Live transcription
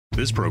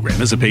This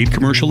program is a paid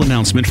commercial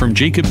announcement from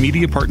Jacob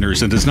Media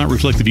Partners and does not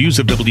reflect the views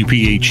of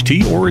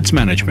WPHT or its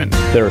management.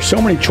 There are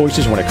so many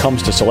choices when it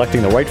comes to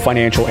selecting the right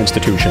financial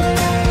institution.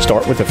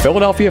 Start with the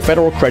Philadelphia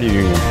Federal Credit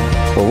Union.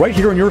 We're right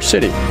here in your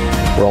city.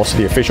 We're also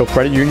the official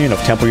credit union of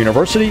Temple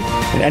University,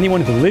 and anyone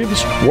who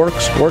lives,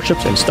 works,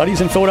 worships, and studies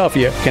in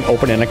Philadelphia can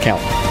open an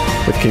account,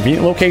 with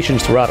convenient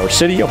locations throughout our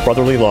city of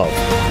brotherly love.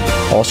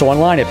 Also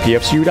online at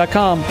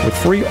pfcu.com with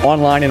free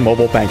online and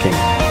mobile banking.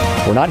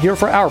 We're not here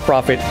for our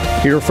profit,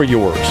 here for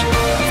yours.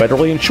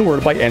 Federally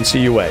insured by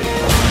NCUA.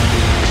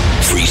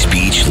 Free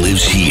speech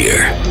lives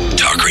here.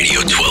 Talk Radio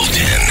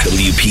 1210,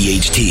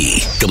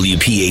 WPHT,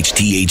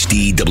 WPHT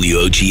HD,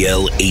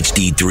 WOGL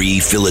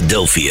HD3,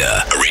 Philadelphia,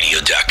 a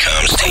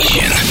radio.com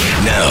station.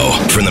 Now,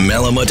 from the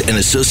Malamut and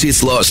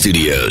Associates Law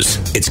Studios,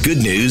 it's good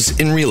news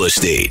in real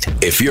estate.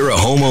 If you're a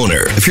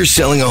homeowner, if you're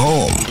selling a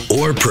home,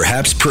 or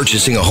perhaps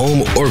purchasing a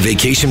home or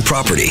vacation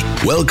property,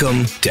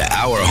 welcome to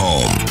Our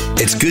Home.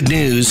 It's good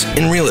news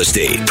in real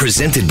estate,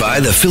 presented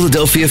by the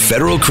Philadelphia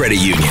Federal Credit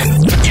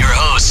Union. Your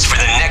hosts for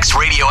the next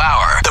radio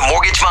hour, the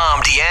mortgage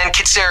mom, Deanne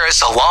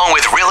Kitsaris, along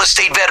with real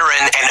estate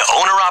veteran and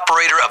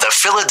owner-operator of the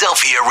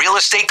Philadelphia Real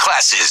Estate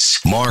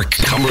Classes, Mark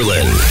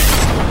Cumberland.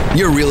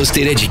 Your real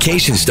estate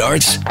education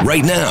starts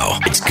right now.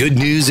 It's good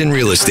news in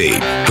real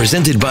estate,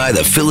 presented by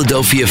the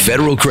Philadelphia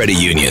Federal Credit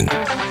Union.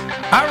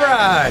 All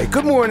right.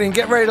 Good morning.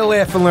 Get ready to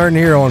laugh and learn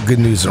here on Good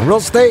News in Real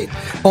Estate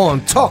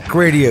on Talk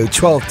Radio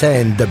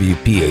 1210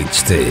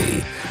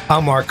 WPHT.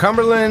 I'm Mark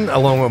Cumberland,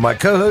 along with my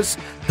co-host,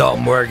 the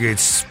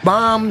mortgage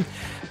mom,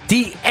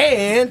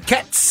 Deanne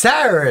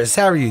Katsaris.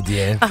 How are you,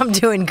 Deanne? I'm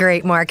doing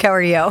great, Mark. How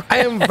are you? I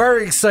am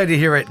very excited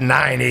here at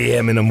 9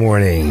 a.m. in the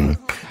morning.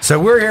 So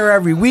we're here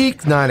every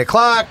week, 9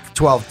 o'clock,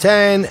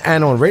 12:10,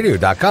 and on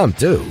radio.com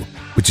too,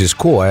 which is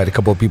cool. I had a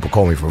couple of people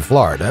call me from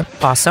Florida.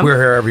 Awesome. We're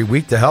here every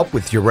week to help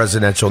with your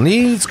residential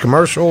needs,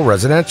 commercial,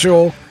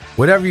 residential,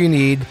 whatever you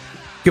need.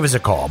 Give us a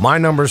call. My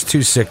number is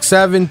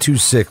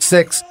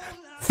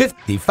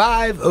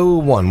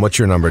 267-266-5501. What's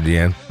your number,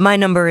 Deanne? My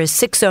number is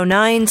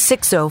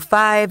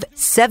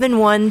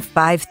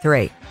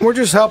 609-605-7153. We're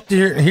just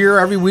here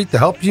every week to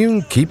help you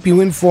and keep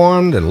you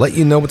informed and let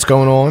you know what's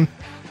going on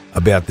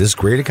about this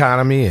great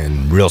economy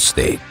and real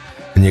estate.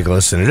 And you can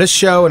listen to this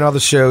show and other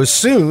shows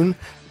soon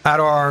at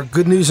our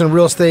Good News in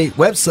Real Estate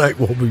website.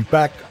 We'll be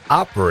back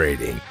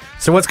operating.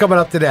 So what's coming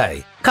up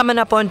today? Coming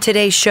up on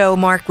today's show,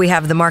 Mark, we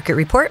have the market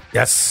report.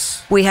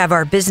 Yes. We have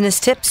our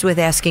business tips with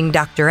Asking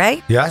Dr.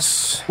 A.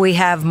 Yes. We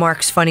have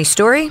Mark's funny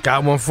story.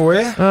 Got one for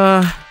you.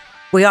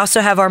 We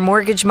also have our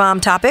mortgage mom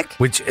topic,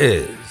 which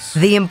is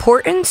the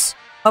importance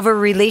of a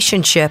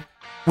relationship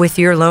with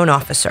your loan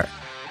officer.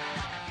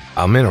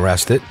 I'm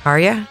interested. Are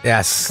you?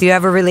 Yes. Do you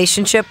have a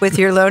relationship with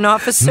your loan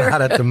officer?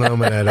 Not at the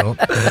moment, I don't.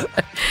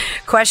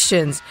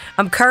 Questions.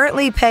 I'm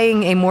currently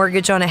paying a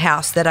mortgage on a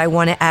house that I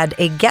want to add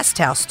a guest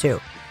house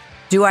to.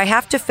 Do I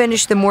have to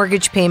finish the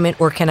mortgage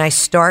payment or can I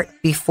start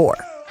before?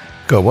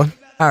 Good one.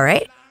 All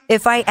right.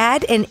 If I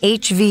add an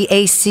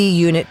HVAC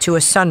unit to a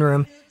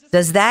sunroom,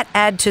 does that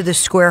add to the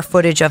square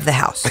footage of the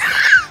house?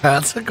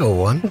 That's a good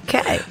one.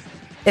 Okay.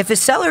 If a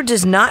seller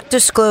does not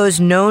disclose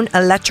known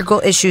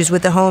electrical issues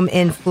with the home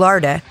in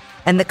Florida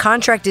and the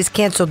contract is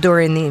canceled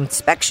during the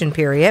inspection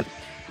period,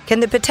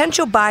 can the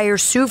potential buyer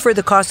sue for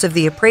the cost of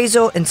the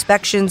appraisal,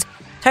 inspections,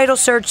 title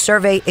search,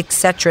 survey,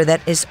 etc.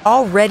 that has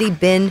already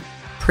been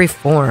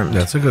performed?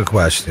 That's a good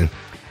question.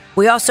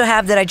 We also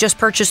have that I just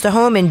purchased a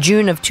home in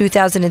June of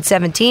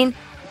 2017.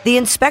 The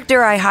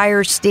inspector I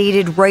hired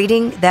stated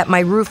writing that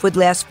my roof would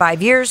last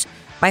 5 years.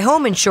 My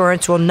home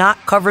insurance will not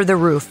cover the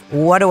roof.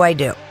 What do I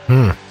do?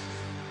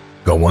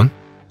 Go one.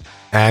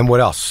 And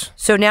what else?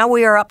 So now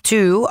we are up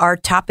to our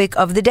topic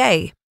of the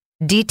day,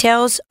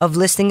 details of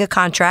listing a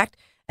contract.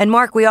 And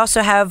Mark, we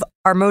also have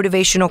our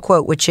motivational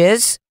quote, which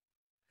is?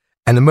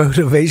 And the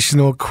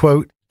motivational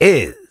quote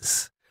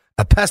is,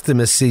 a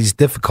pessimist sees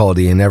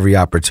difficulty in every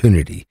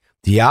opportunity.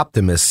 The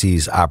optimist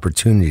sees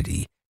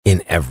opportunity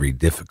in every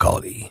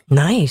difficulty.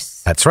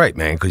 Nice. That's right,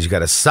 man, because you got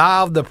to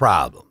solve the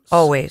problems.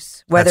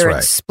 Always. Whether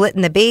That's it's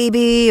splitting the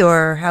baby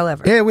or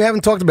however. Yeah, we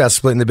haven't talked about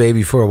splitting the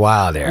baby for a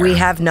while there. We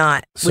have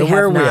not. So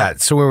where are we at?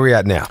 So where are we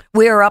at now?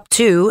 We are up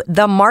to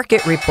the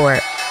market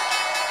report.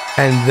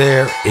 And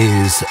there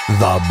is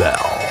the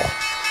bell.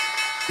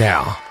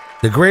 Now,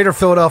 the greater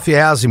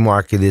Philadelphia housing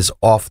market is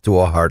off to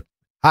a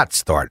hot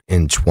start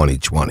in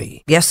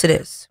 2020. Yes, it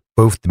is.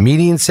 Both the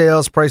median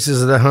sales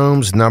prices of the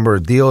homes, number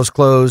of deals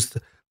closed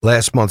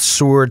last month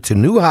soared to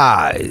new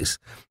highs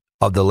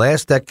of the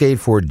last decade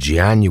for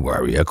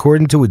January,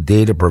 according to a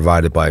data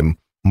provided by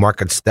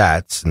Market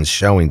Stats and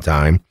Showing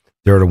Time.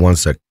 They're the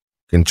ones that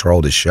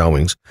control the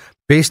showings.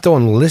 Based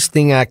on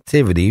listing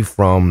activity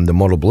from the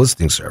multiple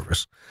listing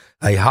service,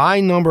 a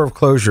high number of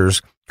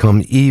closures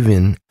come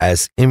even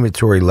as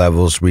inventory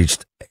levels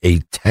reached a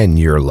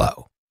 10-year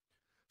low.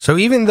 So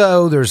even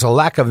though there's a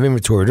lack of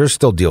inventory, there's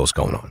still deals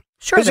going on.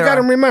 Sure, because you got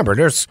to remember,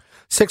 there's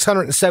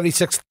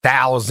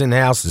 676,000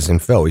 houses in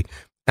Philly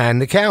and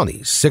the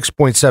counties.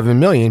 6.7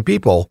 million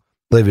people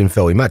live in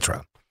Philly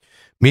Metro.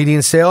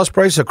 Median sales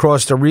price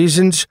across the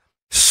regions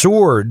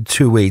soared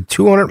to a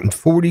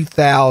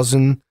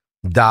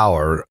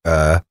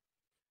 $240,000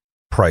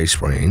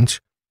 price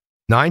range,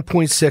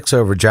 9.6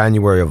 over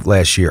January of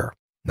last year.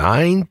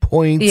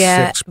 9.6%.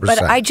 Yeah,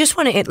 but I just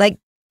want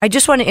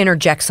to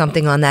interject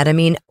something on that. I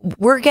mean,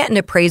 we're getting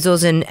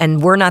appraisals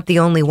and we're not the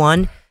only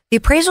one. The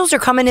appraisals are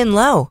coming in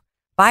low.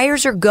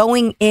 Buyers are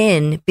going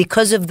in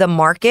because of the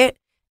market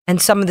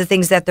and some of the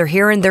things that they're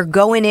hearing. They're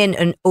going in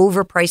and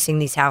overpricing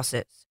these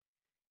houses.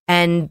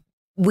 And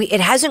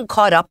it hasn't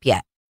caught up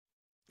yet.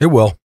 It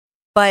will.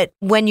 But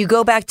when you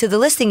go back to the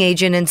listing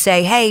agent and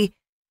say, "Hey,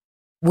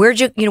 where'd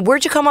you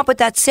come up with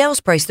that sales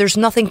price?" There's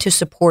nothing to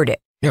support it.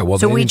 Yeah, well,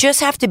 so we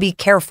just have to be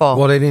careful.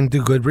 Well, they didn't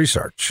do good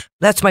research.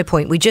 That's my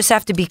point. We just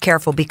have to be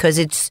careful because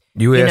it's...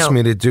 You asked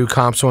me to do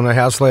comps on a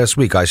house last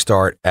week. I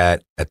start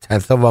at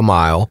 1/10 of a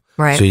mile.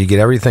 Right. So you get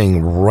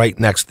everything right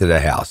next to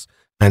the house.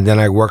 And then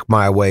I work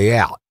my way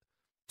out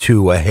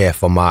to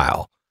 1/2 a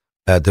mile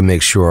to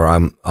make sure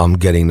I'm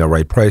getting the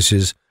right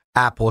prices.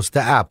 Apples to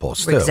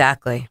apples, too.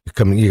 Exactly.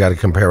 You got to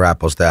compare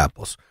apples to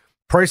apples.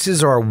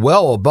 Prices are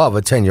well above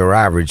a 10-year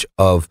average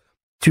of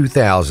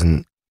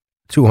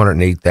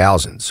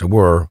 $208,000. So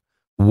we're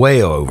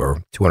way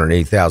over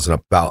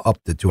 $208,000,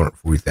 up to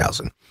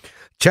 $240,000.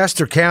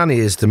 Chester County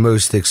is the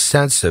most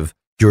expensive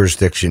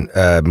jurisdiction,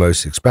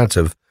 most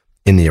expensive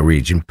in the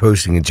region,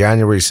 posting a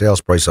January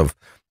sales price of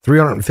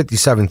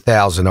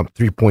 $357,000, up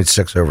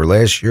 3.6 over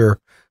last year.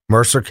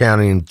 Mercer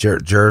County in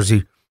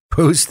Jersey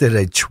posted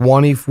a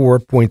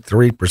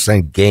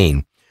 24.3%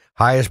 gain,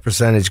 highest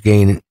percentage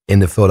gain in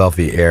the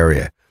Philadelphia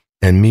area,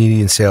 and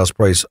median sales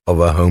price of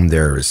a home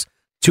there is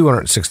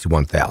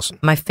 $261,000.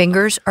 My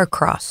fingers are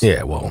crossed.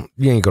 Yeah, well,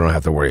 you ain't gonna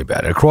have to worry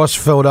about it. Across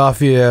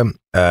Philadelphia,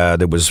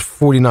 there was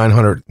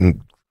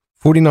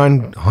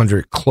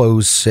 4,900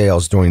 closed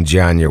sales during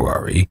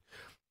January,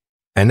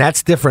 and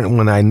that's different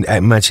when I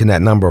mentioned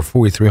that number of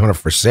 4,300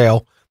 for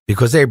sale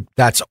because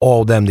that's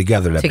all them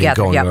together that been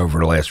going over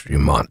the last few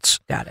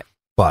months. Got it.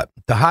 But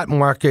the hot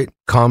market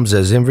comes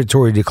as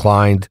inventory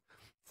declined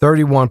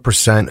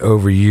 31%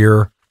 over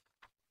year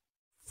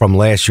from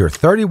last year.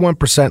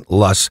 31%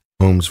 less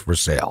homes for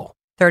sale.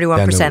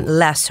 31%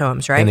 less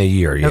homes, right? In a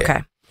year, yeah.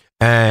 Okay.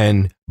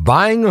 And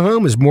buying a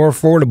home is more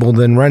affordable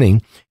than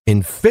renting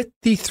in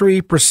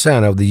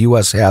 53% of the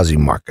U.S.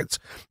 housing markets,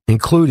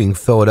 including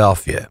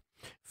Philadelphia.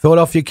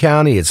 Philadelphia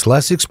County, it's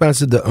less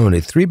expensive to own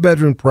a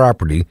 3-bedroom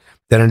property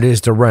than it is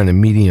to rent a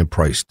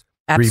median-priced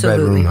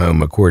 3-bedroom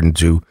home, according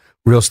to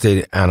Real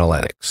Estate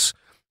Analytics.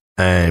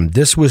 And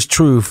this was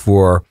true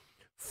for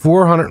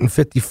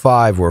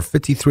 455 or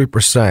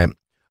 53%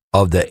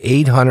 of the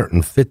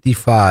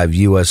 855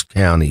 U.S.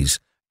 counties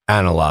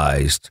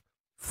analyzed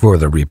for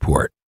the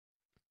report.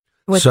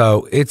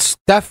 So it's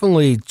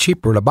definitely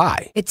cheaper to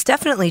buy. It's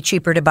definitely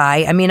cheaper to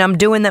buy. I mean, I'm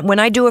doing that when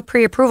I do a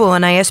pre-approval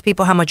and I ask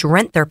people how much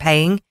rent they're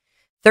paying,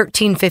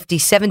 $1,350,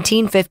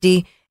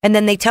 $1,750, and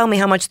then they tell me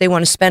how much they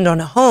want to spend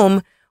on a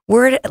home.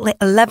 We're at like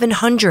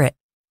 $1,100,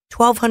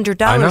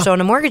 $1,200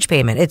 on a mortgage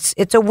payment.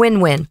 It's a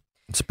win-win.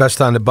 It's the best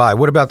time to buy.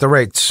 What about the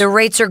rates? The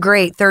rates are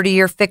great.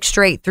 30-year fixed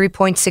rate,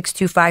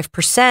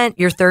 3.625%.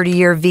 Your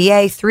 30-year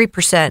VA,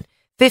 3%.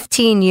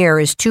 15-year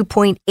is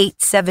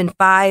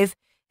 2.875%.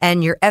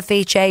 And your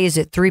FHA is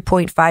at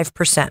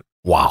 3.5%.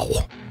 Wow.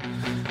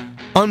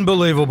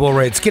 Unbelievable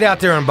rates. Get out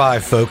there and buy,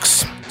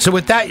 folks. So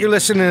with that, you're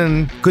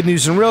listening to Good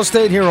News in Real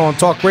Estate here on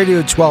Talk Radio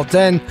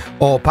 1210.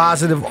 All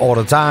positive, all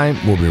the time.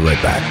 We'll be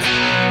right back.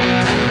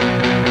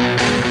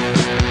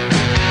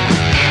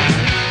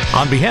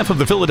 On behalf of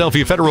the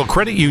Philadelphia Federal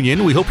Credit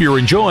Union, we hope you're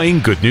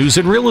enjoying Good News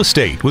in Real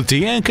Estate with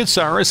Deanne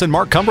Katsaris and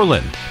Mark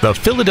Cumberland. The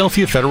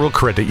Philadelphia Federal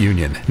Credit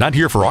Union. Not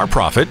here for our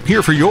profit,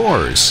 here for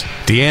yours.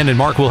 Deanne and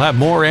Mark will have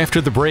more after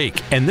the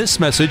break. And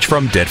this message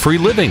from Debt Free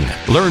Living.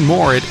 Learn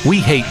more at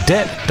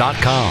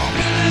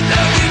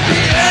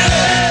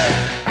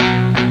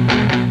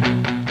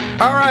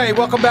WeHateDebt.com. All right,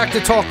 welcome back to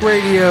Talk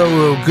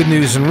Radio. Good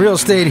News in Real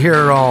Estate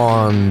here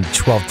on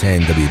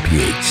 1210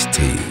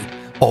 WPHT.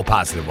 All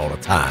positive all the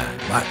time.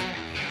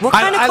 What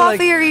kind of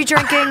coffee are you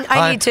drinking?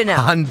 I need to know.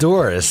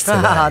 Honduras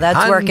today.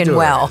 That's working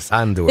well.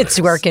 Honduras.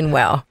 It's working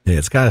well. Yeah,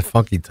 it's got a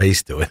funky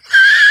taste to it.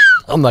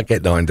 I'm not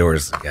getting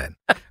Honduras again.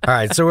 All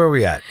right, so where are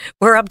we at?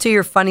 We're up to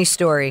your funny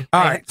story.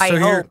 All right, I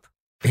hope.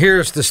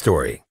 Here's the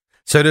story.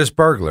 So this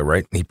burglar,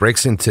 right? He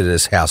breaks into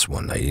this house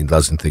one night. He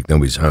doesn't think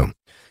nobody's home.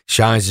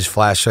 Shines his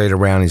flashlight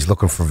around. He's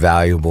looking for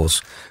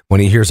valuables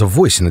when he hears a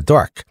voice in the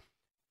dark.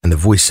 And the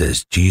voice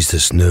says,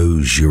 "Jesus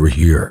knows you're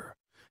here."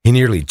 He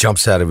nearly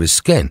jumps out of his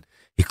skin.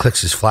 He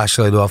clicks his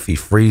flashlight off. He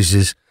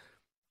freezes.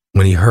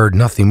 When he heard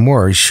nothing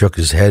more, he shook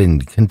his head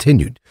and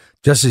continued.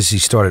 Just as he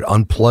started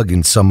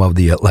unplugging some of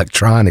the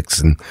electronics,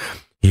 and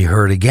he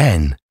heard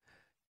again,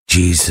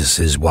 "Jesus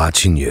is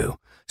watching you."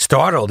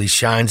 Startled, he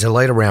shines a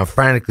light around,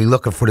 frantically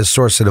looking for the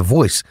source of the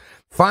voice.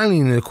 Finally,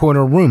 in the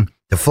corner of the room,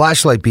 the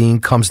flashlight beam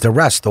comes to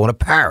rest on a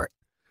parrot.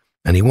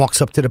 And he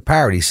walks up to the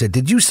parrot. He said,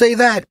 "Did you say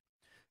that?"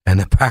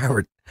 And the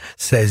parrot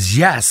says,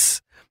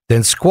 "Yes."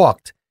 Then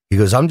squawked. He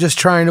goes, "I'm just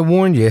trying to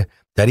warn you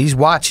that he's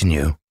watching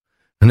you."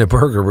 And the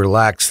burglar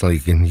relaxed,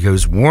 and he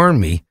goes, "Warn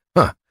me?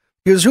 Huh,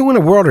 He goes, who in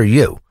the world are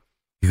you?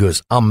 He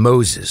goes, I'm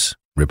Moses,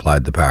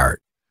 replied the parrot.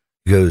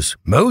 He goes,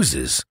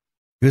 Moses?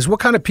 He goes, what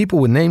kind of people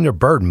would name their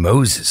bird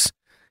Moses?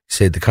 He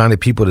said, the kind of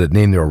people that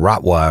name their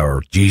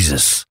Rottweiler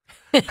Jesus.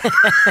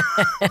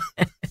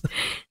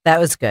 That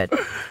was good.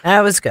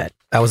 That was good.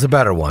 That was a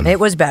better one. It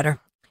was better.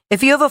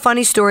 If you have a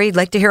funny story you'd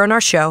like to hear on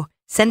our show,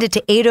 send it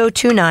to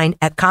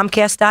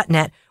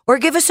 8029@comcast.net or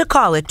give us a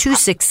call at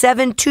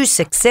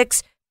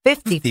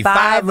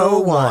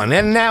 267-266-5501.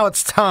 And now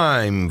it's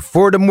time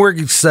for the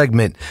mortgage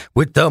segment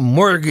with the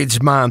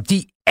mortgage mom,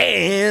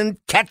 Deanne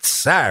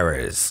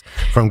Katsaris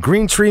from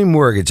Green Tree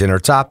Mortgage. And our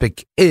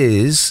topic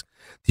is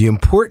the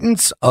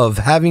importance of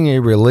having a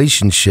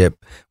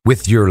relationship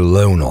with your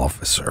loan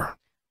officer.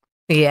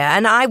 Yeah,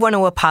 and I want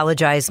to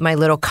apologize. My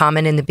little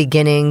comment in the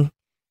beginning,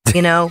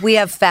 you know, we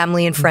have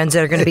family and friends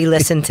that are going to be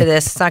listening to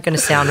this. It's not going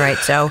to sound right.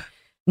 So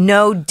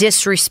no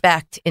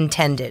disrespect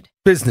intended.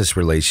 Business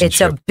relationship.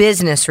 It's a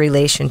business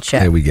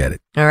relationship. Hey, we get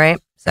it. All right.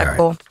 Is that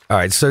cool? All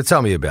right. So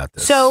tell me about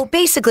this. So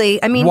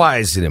basically, I mean, why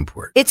is it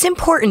important? It's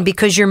important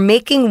because you're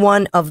making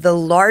one of the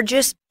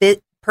largest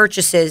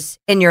purchases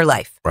in your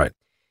life. Right.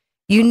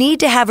 You need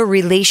to have a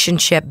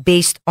relationship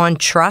based on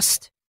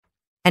trust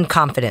and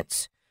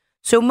confidence.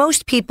 So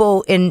most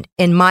people in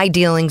my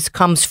dealings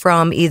comes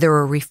from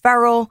either a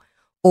referral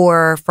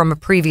or from a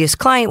previous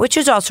client, which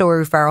is also a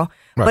referral,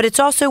 right. But it's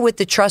also with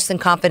the trust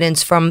and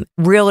confidence from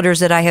realtors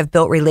that I have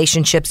built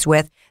relationships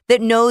with that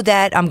know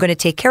that I'm going to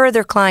take care of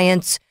their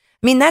clients.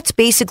 I mean, that's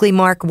basically,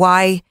 Mark,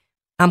 why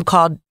I'm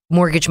called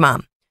Mortgage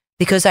Mom,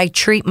 because I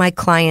treat my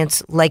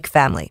clients like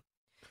family.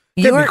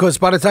 Yeah, because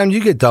by the time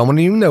you get done with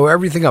them, you know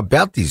everything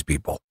about these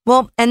people.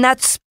 Well, and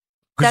that's...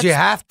 Because you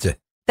have to.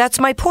 That's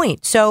my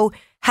point. So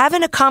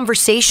having a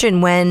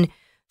conversation when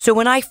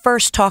I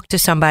first talk to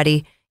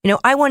somebody, you know,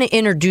 I want to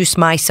introduce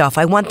myself.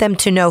 I want them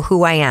to know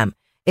who I am.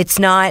 It's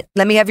not,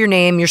 let me have your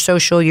name, your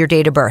social, your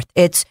date of birth.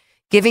 It's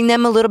giving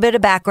them a little bit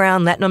of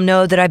background, letting them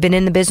know that I've been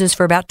in the business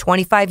for about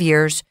 25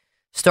 years,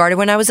 started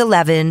when I was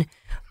 11.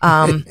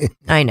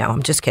 I know,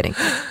 I'm just kidding.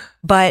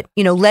 But,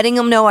 you know, letting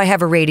them know I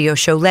have a radio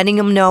show, letting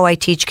them know I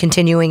teach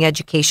continuing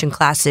education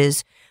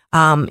classes,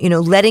 you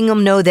know, letting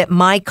them know that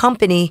my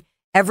company,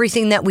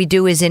 everything that we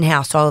do is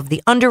in-house, all of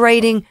the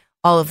underwriting,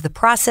 all of the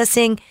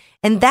processing.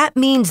 And that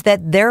means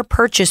that their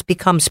purchase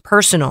becomes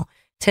personal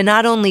to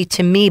not only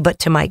to me, but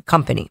to my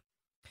company.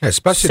 Yeah,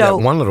 especially that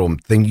one little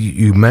thing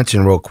you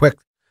mentioned real quick,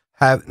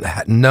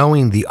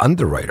 knowing the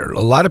underwriter.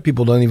 A lot of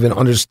people don't even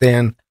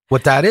understand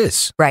what that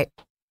is. Right.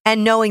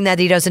 And knowing that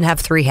he doesn't have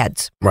three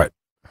heads. Right.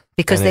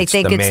 Because they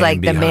think it's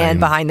like the man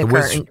behind the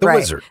curtain. The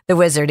wizard. The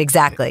wizard,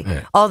 exactly.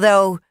 Yeah.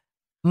 Although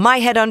my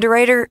head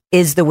underwriter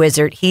is the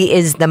wizard. He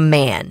is the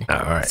man. All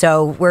right.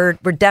 So we're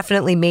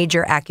definitely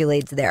major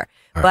accolades there.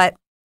 All but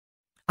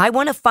I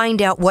want to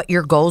find out what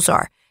your goals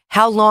are.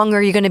 How long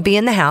are you going to be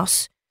in the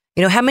house?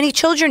 You know, how many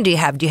children do you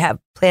have? Do you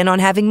plan on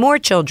having more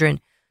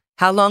children?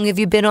 How long have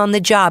you been on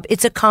the job?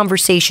 It's a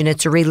conversation.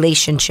 It's a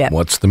relationship.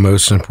 What's the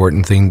most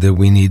important thing that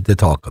we need to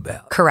talk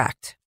about?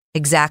 Correct.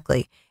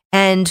 Exactly.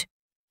 And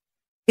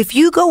if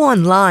you go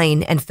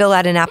online and fill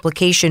out an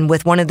application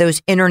with one of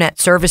those internet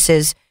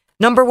services,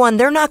 number one,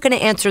 they're not going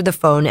to answer the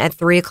phone at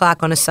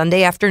 3:00 on a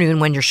Sunday afternoon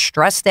when you're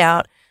stressed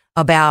out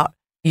about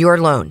your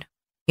loan.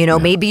 You know,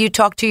 maybe you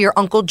talk to your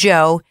Uncle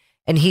Joe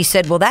and he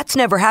said, well, that's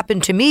never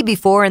happened to me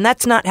before and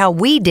that's not how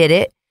we did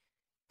it.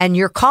 And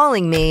you're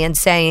calling me and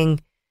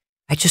saying,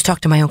 I just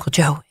talked to my Uncle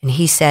Joe and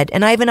he said,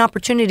 and I have an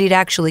opportunity to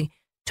actually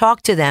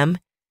talk to them,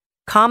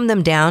 calm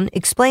them down,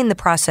 explain the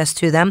process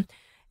to them.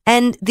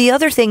 And the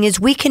other thing is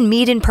we can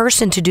meet in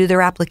person to do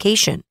their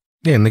application.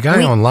 Yeah, and the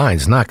guy online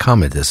is not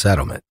coming to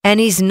settlement. And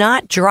he's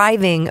not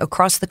driving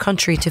across the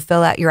country to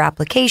fill out your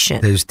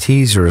application. There's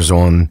teasers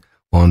on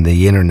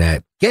the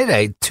internet. Get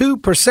a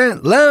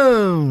 2%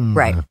 loan.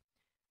 Right.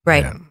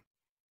 Right. Yeah.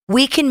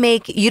 We can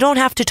you don't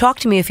have to talk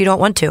to me if you don't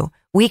want to.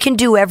 We can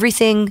do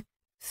everything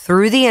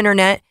through the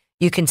internet.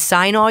 You can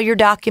sign all your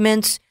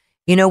documents.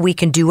 You know, we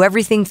can do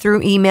everything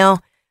through email.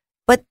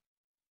 But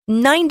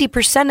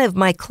 90% of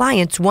my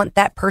clients want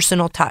that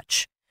personal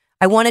touch.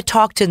 I want to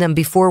talk to them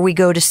before we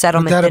go to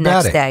settlement the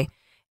next day.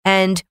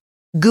 And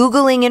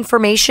Googling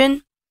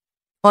information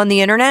on the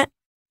internet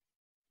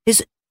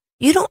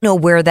you don't know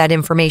where that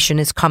information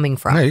is coming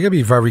from. No, you got to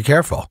be very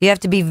careful. You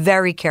have to be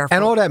very careful.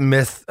 And all that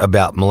myth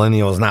about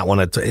millennials not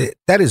wanting to,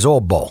 that is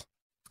all bull.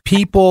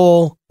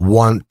 People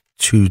want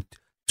to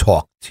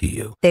talk to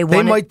you. They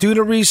might do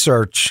the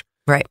research.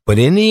 Right. But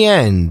in the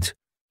end,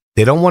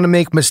 they don't want to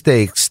make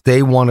mistakes.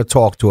 They want to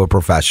talk to a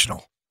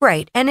professional.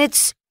 Right. And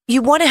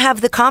you want to have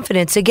the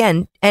confidence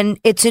again, and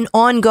it's an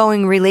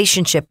ongoing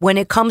relationship. When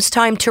it comes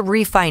time to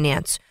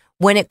refinance,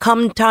 when it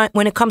comes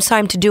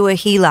time to do a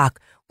HELOC,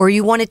 or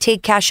you want to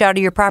take cash out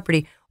of your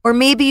property, or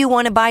maybe you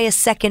want to buy a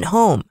second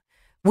home.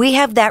 We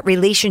have that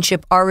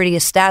relationship already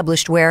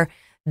established where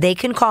they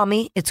can call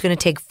me. It's going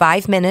to take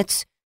 5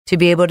 minutes to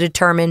be able to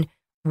determine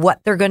what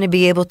they're going to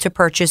be able to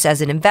purchase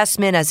as an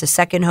investment, as a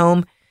second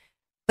home.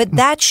 But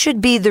that should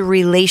be the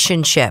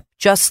relationship,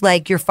 just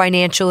like your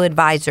financial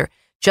advisor,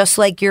 just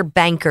like your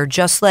banker,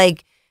 just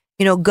like,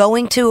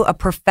 going to a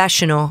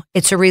professional,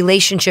 it's a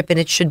relationship and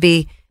it should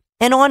be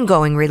an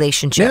ongoing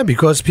relationship. Yeah,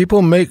 because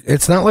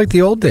it's not like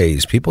the old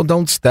days. People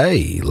don't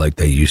stay like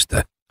they used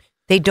to.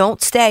 They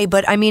don't stay.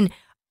 But I mean,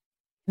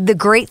 the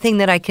great thing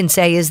that I can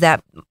say is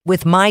that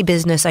with my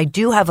business, I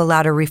do have a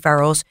lot of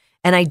referrals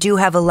and I do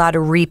have a lot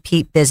of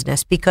repeat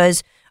business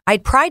because I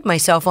pride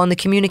myself on the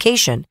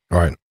communication.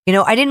 Right.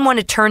 I didn't want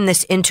to turn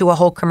this into a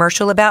whole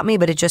commercial about me,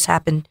 but it just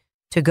happened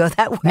to go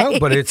that way. No,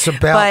 but it's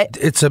about,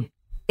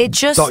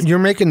 you're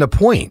making the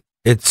point.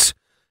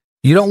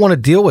 You don't want to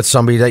deal with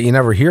somebody that you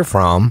never hear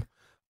from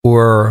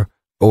or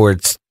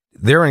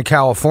they're in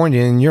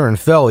California and you're in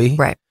Philly.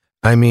 Right.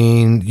 I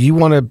mean, you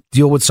want to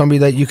deal with somebody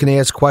that you can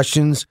ask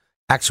questions,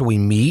 actually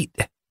meet.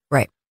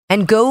 Right.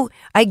 And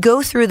I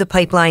go through the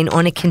pipeline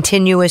on a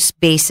continuous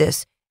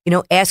basis,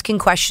 asking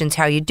questions.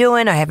 How you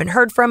doing? I haven't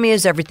heard from you.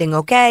 Is everything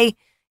okay?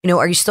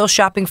 Are you still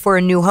shopping for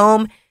a new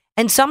home?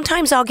 And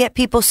sometimes I'll get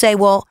people say,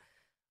 well,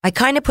 I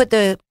kind of put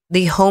the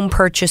home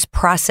purchase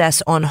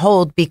process on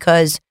hold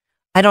because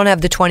I don't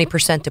have the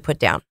 20% to put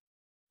down.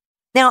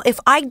 Now, if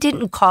I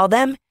didn't call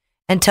them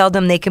and tell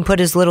them they can put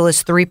as little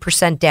as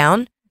 3%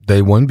 down,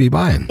 they wouldn't be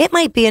buying. It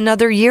might be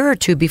another year or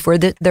two before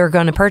they're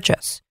going to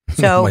purchase.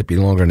 So it might be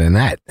longer than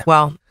that.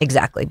 Well,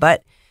 exactly.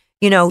 But,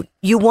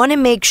 you want to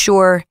make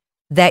sure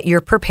that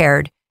you're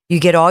prepared. You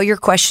get all your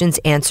questions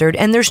answered.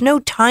 And there's no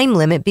time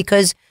limit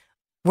because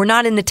we're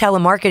not in the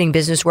telemarketing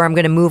business where I'm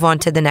going to move on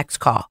to the next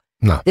call.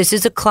 No. This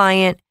is a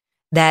client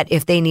that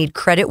if they need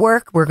credit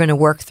work, we're going to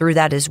work through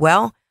that as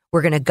well.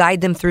 We're going to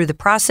guide them through the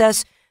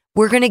process.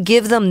 We're going to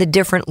give them the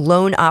different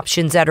loan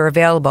options that are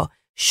available.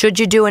 Should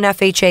you do an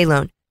FHA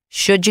loan?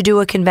 Should you do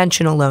a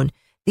conventional loan?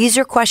 These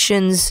are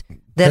questions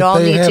that all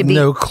need to be. They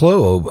have no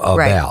clue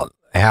about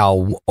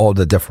how all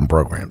the different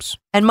programs.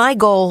 And my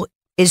goal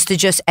is to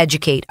just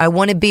educate. I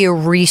want to be a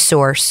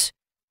resource.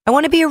 I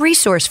want to be a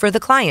resource for the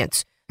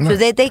clients so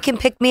that they can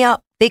pick me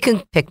up. They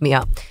can pick me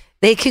up.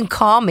 They can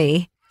call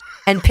me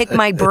and pick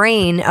my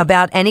brain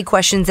about any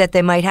questions that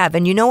they might have.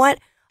 And you know what?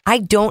 I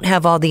don't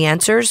have all the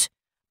answers,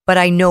 but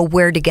I know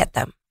where to get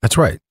them. That's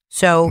right.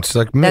 So it's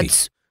like me.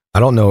 I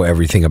don't know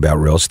everything about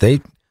real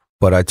estate,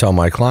 but I tell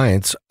my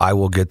clients I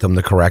will get them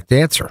the correct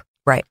answer.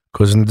 Right.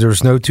 Because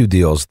there's no two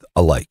deals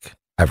alike,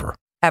 ever.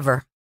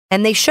 Ever.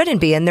 And they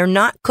shouldn't be. And they're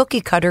not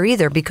cookie cutter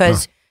either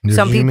because there's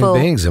some human people.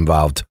 beings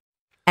involved.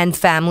 And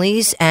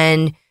families.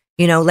 And,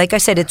 like I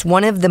said, it's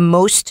one of the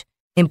most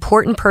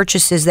important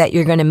purchases that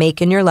you're going to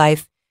make in your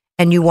life.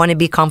 And you want to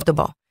be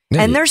comfortable.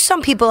 Yeah, and there's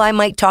some people I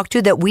might talk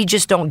to that we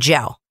just don't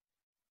gel.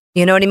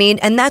 You know what I mean?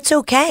 And that's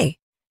okay.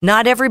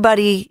 Not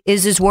everybody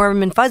is as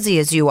warm and fuzzy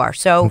as you are.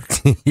 So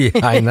yeah,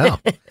 I know.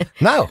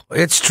 No,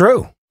 it's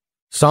true.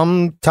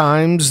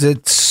 Sometimes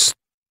it's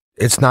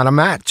not a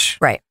match.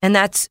 Right. And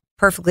that's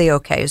perfectly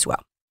okay as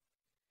well.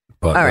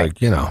 But all right.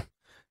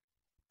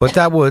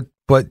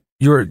 But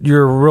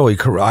you're really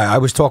correct. I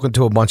was talking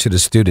to a bunch of the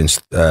students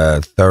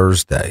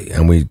Thursday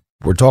and we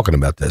were talking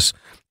about this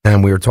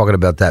and we were talking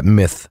about that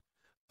myth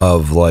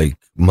of like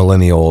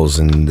millennials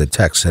and the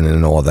Texan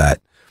and all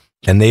that.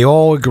 And they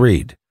all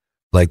agreed.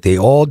 Like they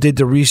all did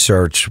the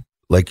research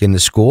like in the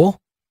school.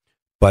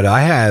 But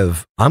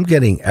I'm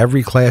getting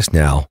every class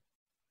now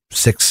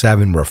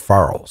 6-7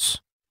 referrals.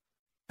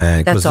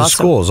 And because the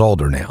school is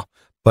older now.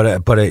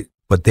 But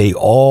they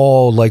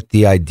all like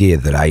the idea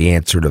that I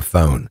answer the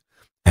phone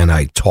and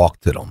I talk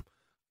to them.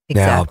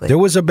 Exactly. Now, there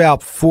was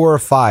about 4 or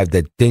 5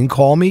 that didn't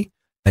call me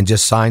and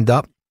just signed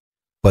up,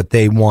 but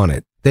they want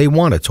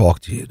to talk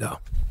to you though.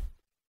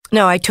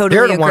 No, I totally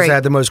agree. They're the ones that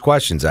had the most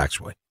questions,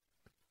 actually.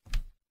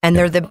 And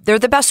they're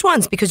the best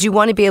ones because you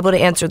want to be able to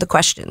answer the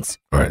questions.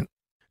 Right.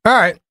 All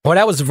right. Well,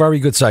 that was a very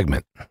good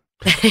segment.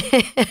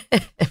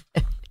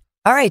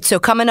 All right. So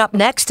coming up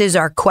next is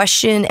our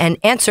question and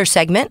answer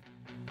segment.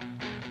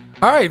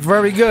 All right.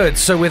 Very good.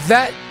 So with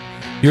that,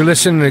 you're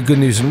listening to Good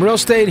News in Real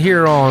Estate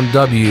here on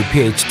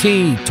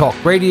WPHT Talk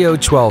Radio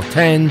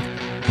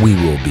 1210. We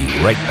will be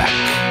right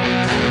back.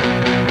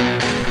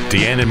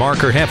 Deanne and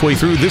Mark are halfway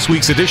through this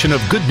week's edition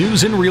of Good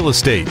News in Real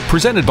Estate,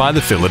 presented by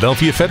the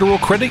Philadelphia Federal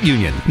Credit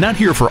Union. Not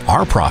here for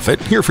our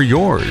profit, here for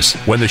yours.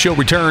 When the show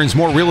returns,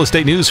 more real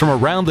estate news from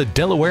around the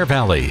Delaware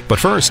Valley. But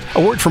first,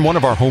 a word from one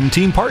of our home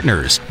team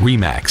partners,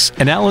 RE/MAX,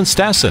 and Alan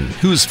Stassen,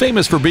 who's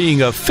famous for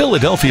being a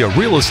Philadelphia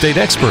real estate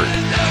expert.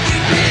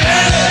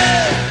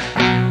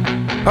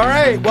 All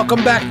right,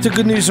 welcome back to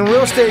Good News in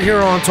Real Estate here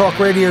on Talk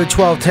Radio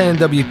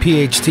 1210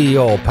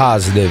 WPHT, all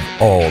positive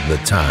all the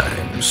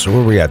time. So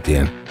where are we at,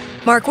 Deanne?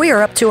 Mark, we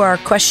are up to our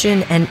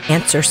question and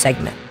answer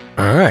segment.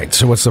 All right.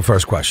 So what's the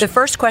first question? The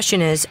first question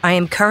is, I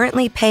am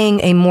currently paying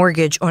a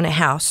mortgage on a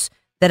house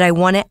that I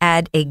want to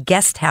add a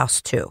guest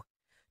house to.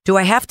 Do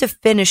I have to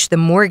finish the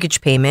mortgage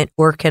payment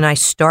or can I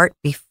start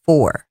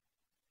before?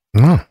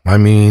 Well,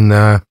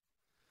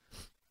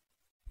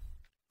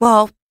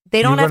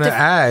 they don't have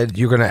to.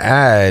 You're going to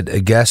add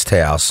a guest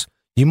house.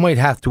 You might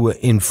have to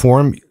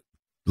inform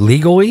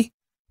legally.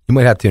 You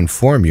might have to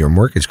inform your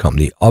mortgage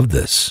company of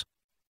this.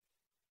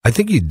 I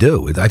think you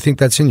do. I think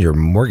that's in your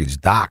mortgage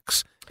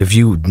docs. If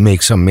you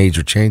make some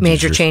major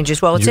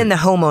changes. Well, it's in the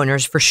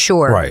homeowners for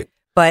sure. Right.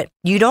 But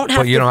you don't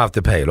have don't have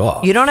to pay it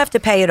off. You don't have to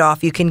pay it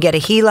off. You can get a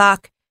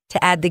HELOC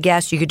to add the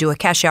guest. You could do a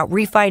cash out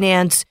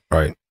refinance.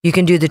 Right. You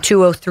can do the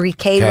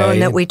 203K loan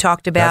that we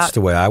talked about. That's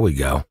the way I would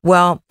go.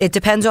 Well, it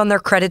depends on their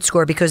credit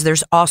score because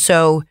there's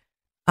also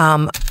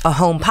a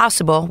Home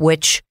Possible,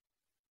 which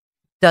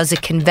does a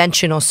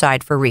conventional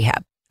side for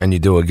rehab. And you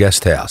do a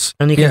guest house.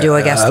 And you can do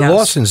a guest house.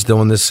 Lawson's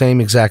doing the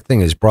same exact thing.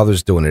 His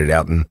brother's doing it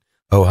out in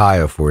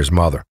Ohio for his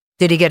mother.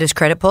 Did he get his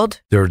credit pulled?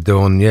 They're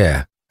doing,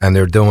 and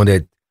they're doing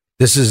it.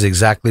 This is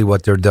exactly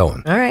what they're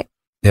doing. All right.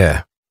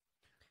 Yeah.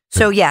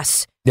 So,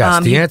 yes.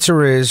 Yes, the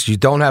answer is you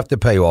don't have to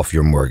pay off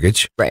your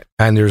mortgage. Right.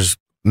 And there's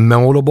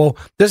multiple.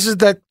 This is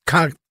that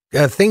kind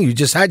of thing you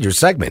just had, your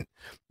segment.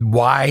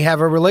 Why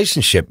have a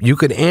relationship? You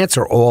could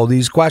answer all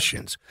these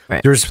questions.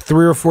 Right. There's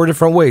 3 or 4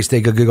 different ways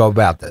they could go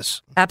about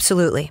this.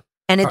 Absolutely.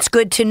 And it's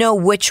good to know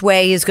which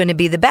way is going to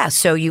be the best.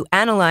 So you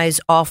analyze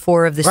all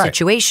 4 of the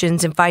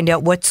situations and find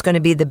out what's going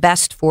to be the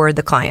best for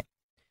the client.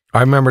 I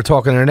remember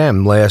talking to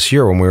them last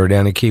year when we were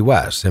down in Key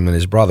West. Him and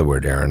his brother were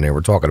there, and they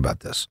were talking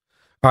about this.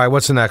 All right,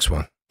 what's the next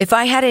one? If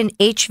I had an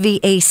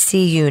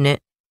HVAC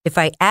unit, if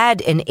I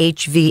add an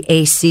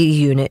HVAC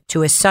unit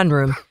to a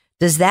sunroom,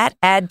 does that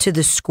add to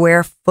the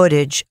square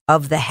footage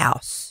of the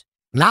house?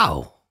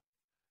 No.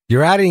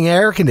 You're adding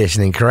air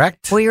conditioning,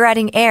 correct? Well, you're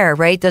adding air,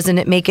 right? Doesn't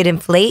it make it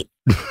inflate?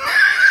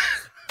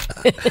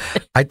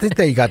 I think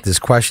they got this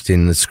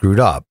question screwed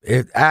up.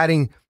 I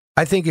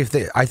think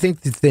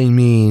that they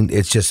mean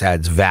it just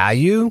adds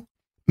value,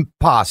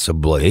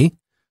 possibly,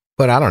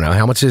 but I don't know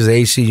how much is the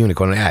AC unit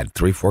going to add?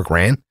 $3-4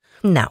 grand?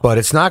 No, but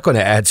it's not going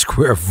to add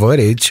square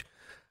footage.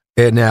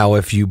 And now,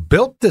 if you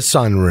built the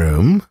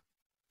sunroom,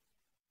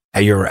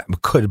 you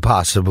could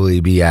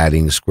possibly be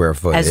adding square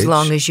footage as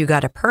long as you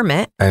got a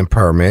permit and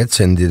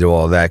permits and did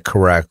all that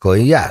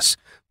correctly. Yes,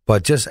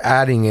 but just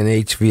adding an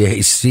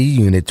HVAC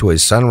unit to a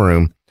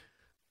sunroom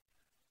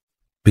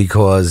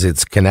because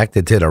it's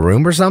connected to the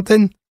room or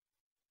something?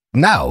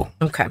 No.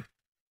 Okay.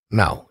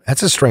 No,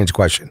 that's a strange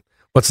question.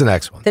 What's the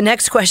next one? The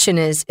next question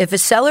is, if a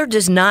seller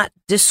does not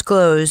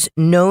disclose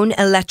known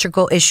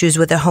electrical issues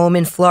with a home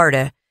in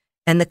Florida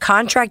and the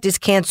contract is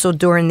canceled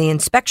during the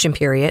inspection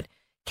period,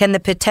 can the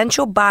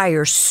potential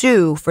buyer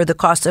sue for the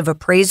cost of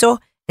appraisal,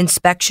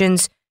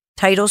 inspections,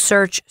 title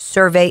search,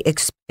 survey,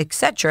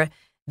 etc.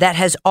 that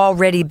has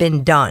already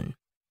been done?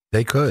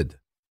 They could.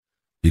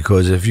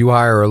 Because if you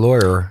hire a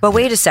lawyer, but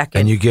wait a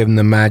second, and you give them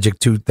the magic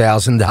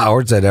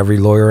 $2,000 that every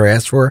lawyer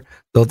asks for,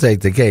 they'll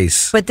take the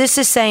case. But this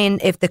is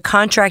saying if the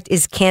contract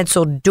is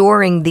canceled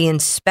during the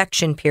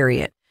inspection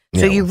period,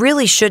 so you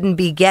really shouldn't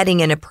be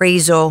getting an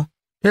appraisal.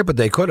 Yeah, but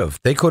they could have.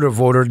 They could have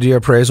ordered the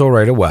appraisal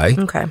right away.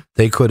 Okay.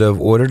 They could have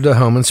ordered the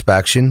home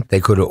inspection.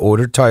 They could have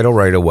ordered title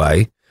right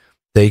away.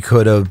 They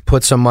could have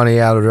put some money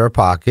out of their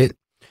pocket.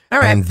 All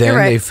right. And then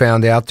they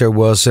found out there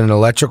was an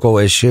electrical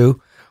issue.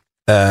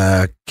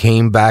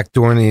 Came back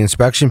during the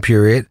inspection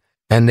period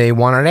and they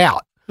wanted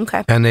out.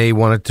 Okay. And they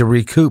wanted to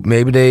recoup.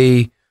 Maybe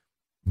they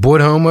bought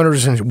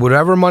homeowners and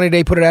whatever money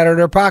they put out of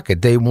their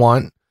pocket, they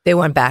want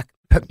back.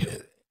 What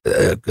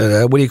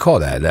do you call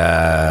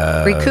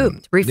that?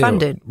 Recouped,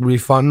 refunded.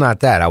 Refund, not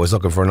that. I was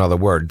looking for another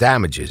word.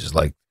 Damages,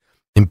 like,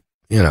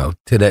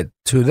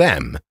 to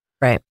them.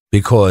 Right.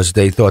 Because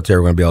they thought they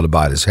were going to be able to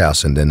buy this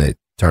house and then it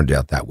turned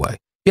out that way.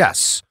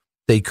 Yes,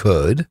 they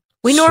could.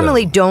 We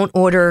normally don't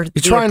order the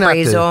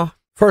appraisal.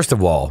 First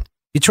of all,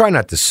 you try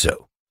not to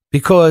sue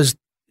because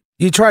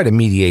you try to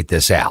mediate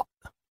this out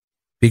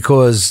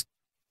because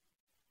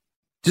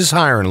just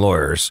hiring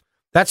lawyers,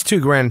 that's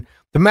 $2 grand.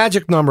 The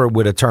magic number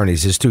with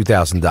attorneys is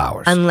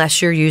 $2,000.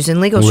 Unless you're using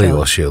Legal Shield.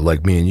 Legal Shield,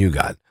 like me and you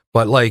got.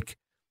 But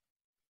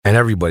and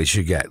everybody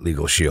should get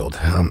Legal Shield.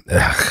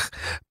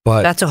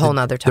 But that's a whole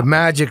nother topic. The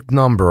magic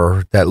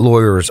number that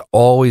lawyers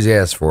always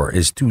ask for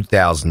is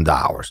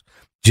 $2,000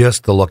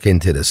 just to look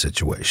into the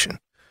situation.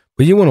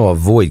 But you want to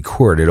avoid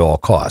court at all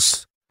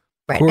costs.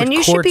 Right. And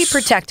you should be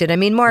protected. I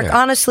mean, Mark,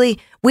 honestly,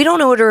 we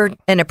don't order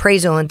an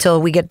appraisal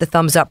until we get the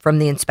thumbs up from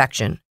the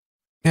inspection.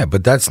 Yeah,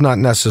 but that's not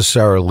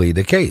necessarily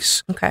the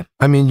case. Okay.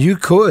 I mean, you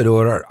could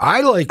order.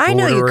 I know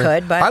you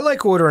could, but I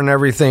like ordering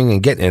everything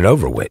and getting it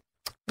over with.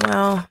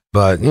 Well,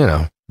 but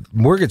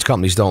mortgage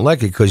companies don't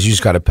like it because you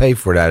just got to pay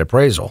for that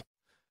appraisal,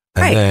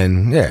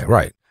 and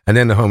then and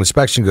then the home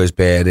inspection goes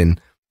bad,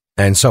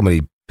 and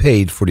somebody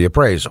paid for the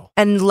appraisal.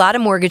 And a lot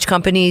of mortgage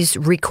companies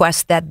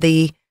request that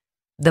the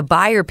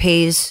buyer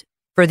pays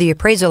for the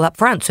appraisal up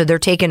front, so they're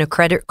taking a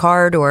credit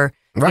card or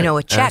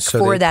a check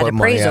for that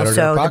appraisal,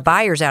 so the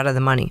buyer's out of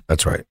the money.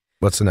 That's right.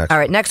 What's the next? All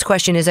right, next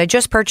question is, I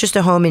just purchased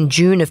a home in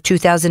June of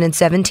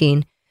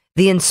 2017.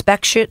 The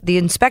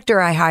inspector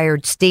I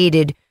hired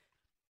stated,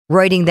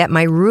 writing that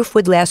my roof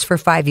would last for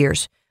 5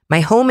 years.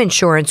 My home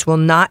insurance will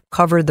not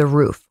cover the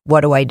roof.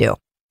 What do I do?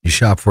 You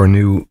shop for a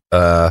new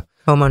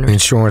homeowner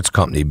insurance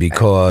company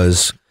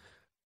because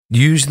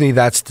usually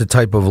that's the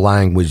type of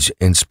language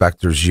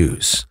inspectors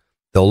use.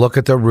 They'll look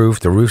at the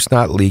roof's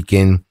not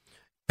leaking,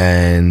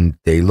 and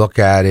they look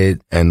at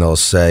it and they'll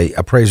say,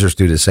 appraisers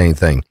do the same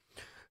thing.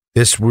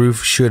 this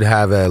roof should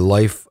have a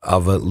life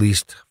of at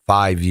least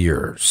 5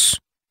 years.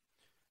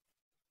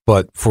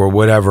 But for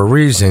whatever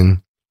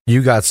reason,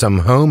 you got some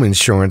home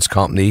insurance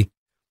company.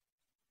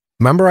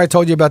 Remember I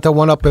told you about the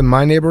one up in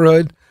my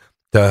neighborhood?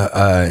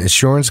 The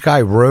insurance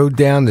guy rode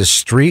down the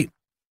street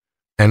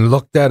and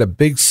looked at a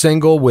big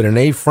single with an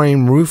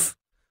A-frame roof.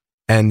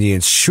 And the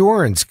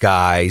insurance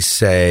guy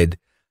said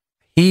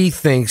he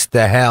thinks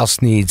the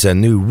house needs a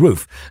new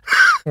roof.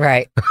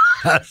 Right.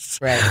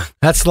 Right.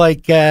 That's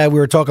like we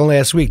were talking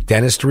last week,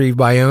 dentistry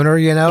by owner,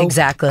 you know?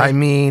 Exactly. I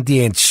mean,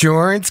 the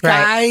insurance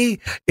guy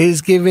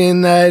is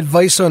giving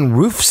advice on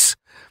roofs.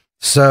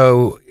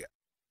 So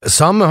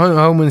some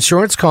home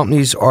insurance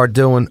companies are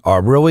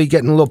really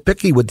getting a little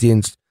picky with the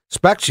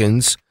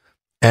inspections,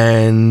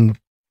 and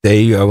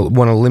they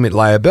want to limit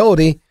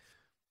liability.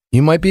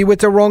 You might be with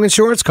the wrong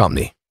insurance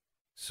company.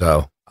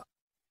 So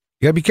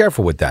you got to be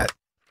careful with that.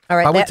 All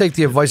right. I would take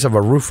the advice of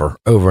a roofer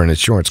over an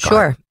insurance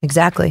company. Sure,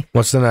 exactly.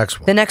 What's the next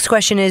one? The next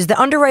question is, the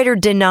underwriter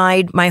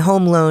denied my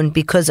home loan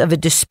because of a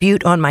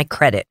dispute on my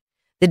credit.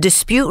 The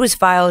dispute was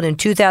filed in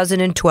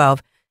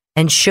 2012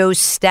 and shows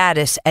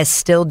status as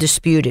still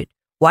disputed.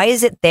 Why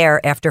is it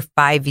there after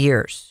 5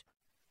 years?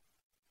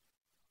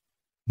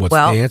 What's the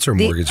answer,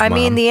 mortgage mom? I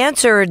mean, the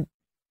answer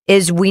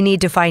is we need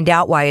to find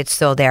out why it's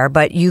still there,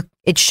 but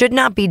it should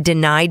not be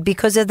denied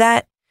because of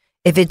that.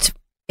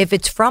 If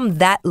it's from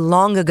that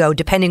long ago,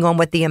 depending on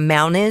what the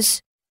amount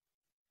is,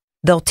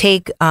 they'll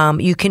take,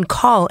 you can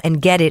call and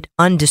get it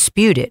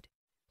undisputed.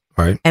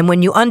 Right. And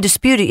when you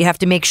undispute it, you have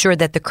to make sure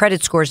that the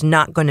credit score is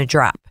not going to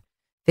drop.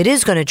 If it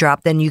is going to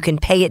drop, then you can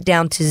pay it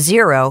down to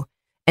 0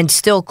 and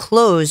still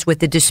close with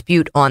the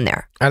dispute on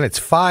there. And it's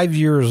 5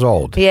 years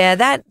old. Yeah,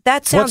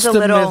 that sounds a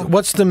little...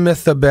 What's the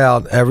myth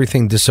about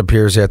everything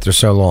disappears after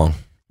so long?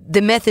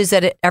 The myth is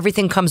that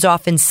everything comes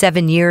off in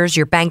 7 years.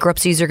 Your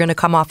bankruptcies are going to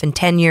come off in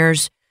 10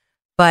 years.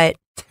 But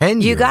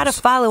 10 years? You got to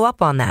follow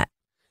up on that.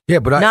 Yeah,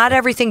 but not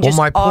everything just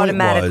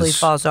automatically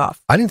falls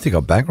off. I didn't think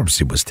a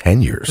bankruptcy was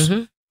 10 years.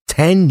 Mm-hmm.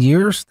 10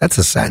 years? That's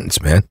a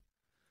sentence, man.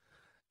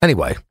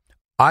 Anyway,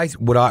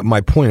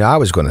 my point I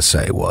was going to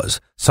say was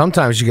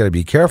sometimes you got to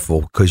be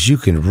careful because you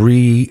can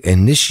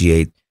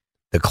reinitiate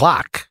the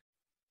clock.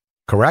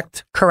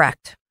 Correct?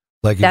 Correct.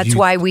 Like that's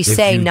why we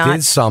say not.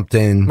 Did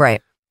something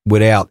right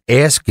without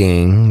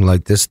asking,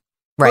 like this.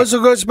 Right.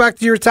 Also goes back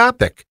to your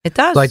topic. It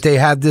does. Like they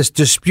have this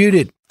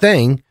disputed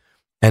thing,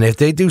 and if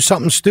they do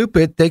something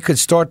stupid, they could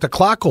start the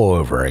clock all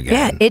over again.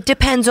 Yeah, it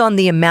depends on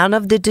the amount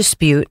of the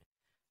dispute.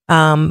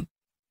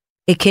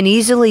 It can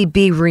easily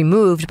be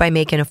removed by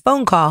making a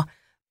phone call,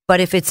 but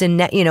if it's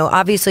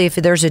obviously if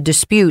there's a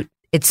dispute,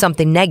 it's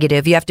something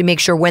negative. You have to make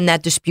sure when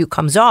that dispute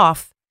comes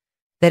off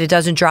that it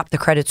doesn't drop the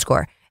credit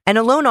score. And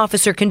a loan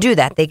officer can do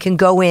that. They can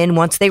go in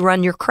once they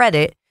run your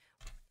credit,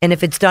 and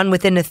if it's done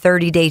within a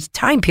 30-day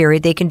time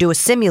period, they can do a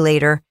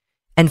simulator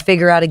and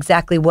figure out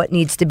exactly what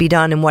needs to be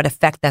done and what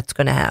effect that's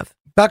going to have.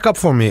 Back up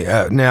for me.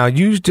 Now,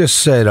 you just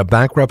said a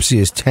bankruptcy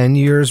is 10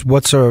 years.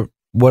 What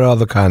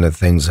other kind of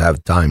things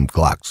have time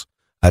clocks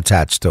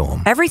attached to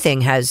them?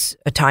 Everything has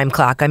a time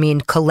clock. I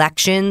mean,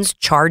 collections,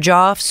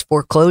 charge-offs,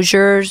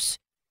 foreclosures.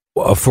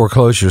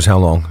 Foreclosures, how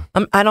long?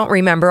 I don't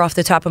remember off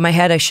the top of my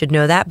head. I should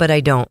know that, but I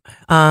don't.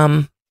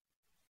 5.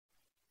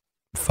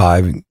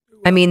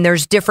 I mean,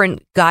 there's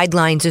different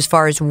guidelines as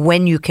far as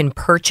when you can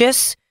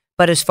purchase,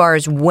 but as far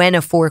as when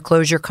a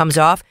foreclosure comes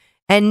off,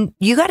 and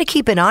you got to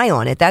keep an eye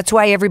on it. That's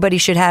why everybody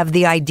should have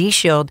the ID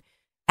Shield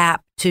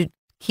app to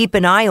keep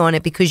an eye on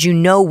it, because you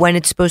know when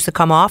it's supposed to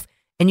come off,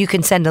 and you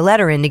can send a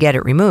letter in to get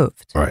it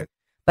removed. Right.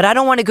 But I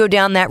don't want to go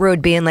down that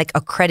road being like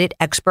a credit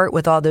expert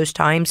with all those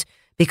times,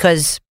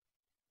 because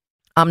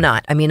I'm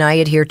not. I mean, I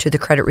adhere to the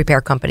credit repair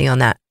company on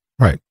that.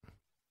 Right.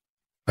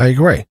 I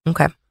agree.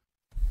 Okay.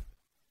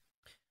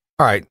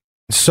 All right.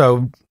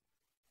 So,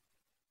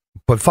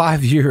 but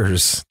 5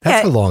 years,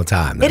 that's a long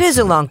time. It is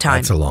a long time.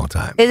 That's a long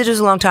time. It is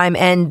a long time,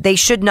 and they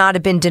should not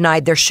have been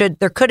denied.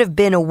 There could have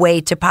been a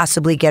way to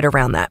possibly get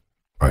around that.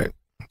 Right.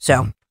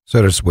 So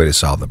there's a way to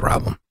solve the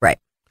problem. Right.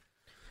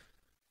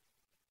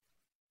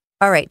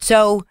 All right.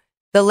 So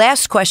the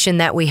last question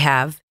that we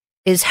have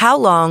is, how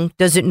long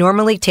does it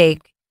normally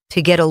take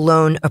to get a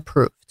loan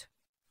approved?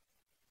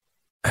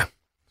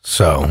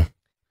 So,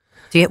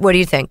 what do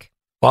you think?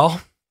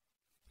 Well,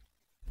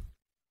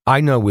 I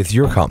know with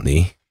your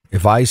company,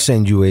 if I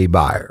send you a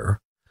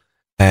buyer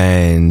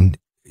and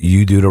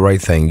you do the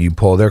right thing, you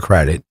pull their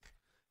credit,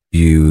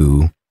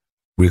 you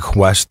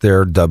request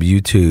their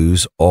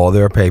W-2s, all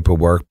their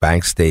paperwork,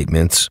 bank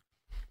statements,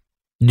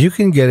 you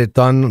can get it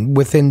done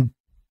within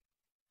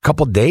a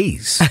couple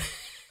days.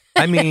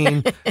 I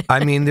mean,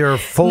 they're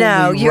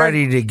fully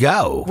ready to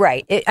go.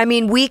 Right.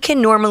 We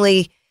can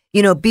normally,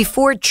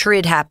 before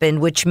TRID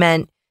happened, which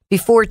meant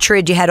before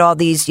TRID, you had all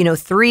these,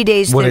 3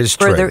 days. What is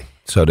TRID?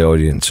 So the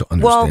audience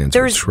understands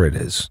what TRID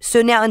is.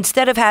 So now,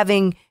 instead of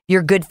having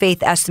your good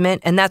faith estimate,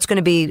 and that's going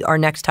to be our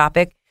next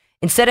topic,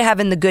 instead of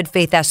having the good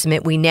faith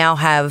estimate, we now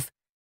have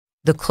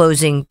the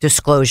closing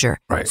disclosure.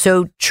 Right.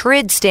 So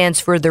TRID stands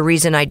for the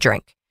reason I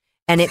drink.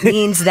 And it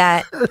means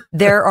that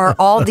there are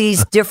all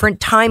these different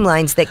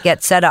timelines that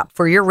get set up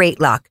for your rate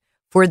lock,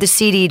 for the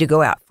CD to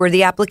go out, for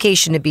the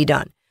application to be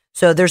done.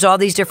 So there's all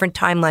these different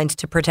timelines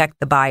to protect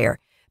the buyer.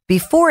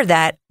 Before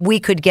that, we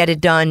could get it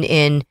done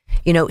in,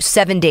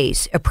 7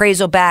 days.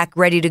 Appraisal back,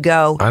 ready to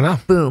go. I know.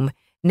 Boom.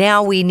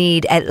 Now we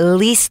need at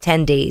least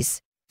 10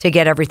 days to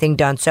get everything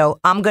done. So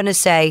I'm going to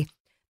say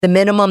the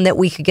minimum that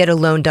we could get a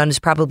loan done is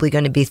probably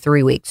going to be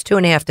 3 weeks,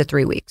 2.5 to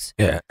 3 weeks.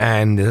 Yeah.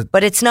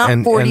 But it's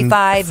not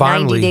 45,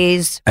 finally, 90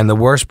 days. And the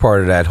worst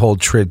part of that whole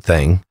TRID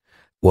thing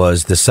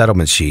was the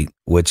settlement sheet,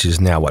 which is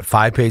now,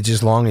 5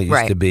 pages long? It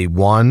used to be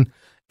 1,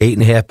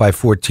 8.5 by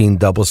 14,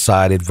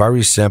 double-sided,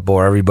 very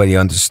simple. Everybody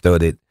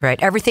understood it.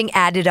 Right. Everything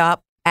added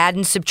up, add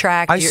and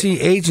subtract. I see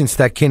agents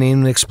that can't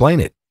even explain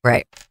it.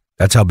 Right.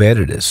 That's how bad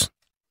it is.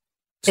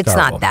 It's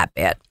not that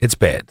bad. It's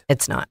bad.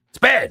 It's not. It's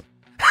bad.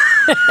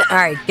 All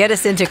right, get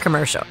us into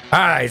commercial. All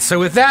right, so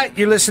with that,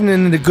 you're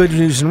listening to Good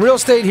News in Real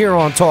Estate here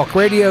on Talk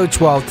Radio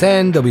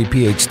 1210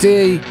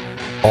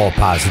 WPHT. All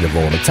positive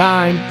all the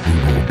time.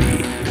 We will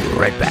be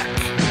right back.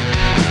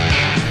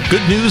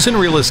 Good News in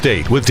Real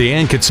Estate with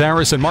Deanne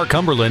Katsaris and Mark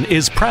Cumberland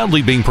is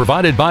proudly being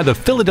provided by the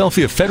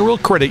Philadelphia Federal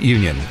Credit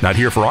Union. Not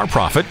here for our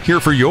profit, here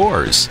for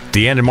yours.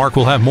 Deanne and Mark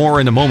will have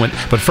more in a moment,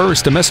 but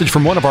first, a message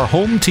from one of our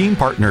home team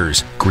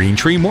partners, Green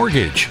Tree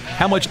Mortgage.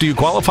 How much do you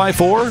qualify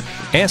for?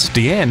 Ask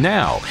Deanne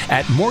now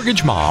at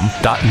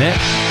mortgagemom.net.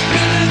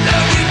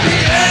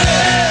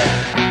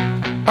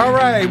 All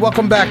right,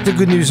 welcome back to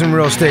Good News in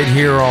Real Estate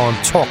here on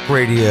Talk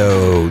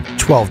Radio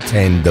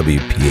 1210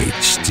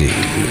 WPHT.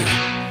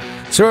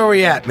 So where are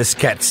we at, Miss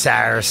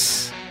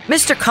Katsaris?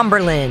 Mr.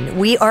 Cumberland,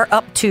 we are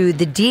up to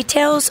the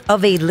details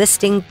of a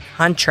listing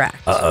contract.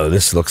 Uh-oh,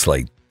 this looks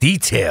like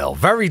detail.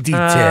 Very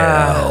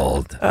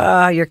detailed.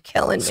 You're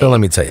killing me. So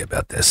let me tell you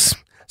about this.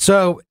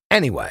 So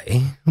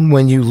anyway,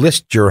 when you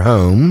list your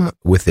home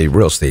with a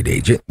real estate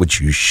agent,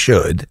 which you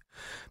should,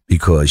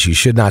 because you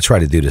should not try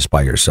to do this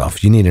by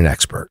yourself. You need an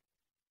expert.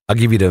 I'll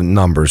give you the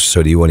numbers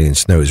so the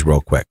audience knows real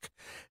quick.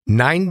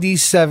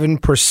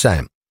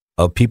 97%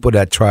 of people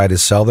that try to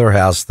sell their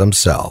house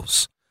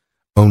themselves,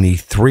 only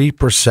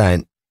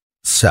 3%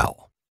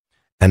 sell.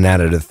 And out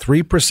of the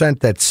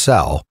 3% that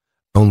sell,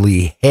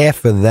 only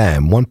half of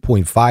them,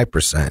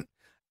 1.5%,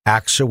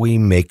 actually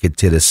make it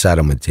to the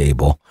settlement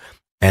table.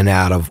 And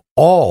out of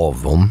all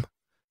of them,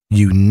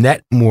 you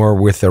net more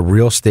with a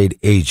real estate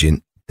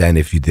agent than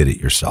if you did it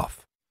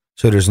yourself.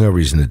 So there's no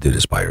reason to do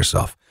this by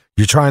yourself.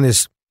 They try to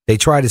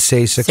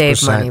save 6%.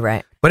 Save money,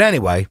 right. But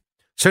anyway,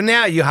 so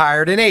now you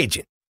hired an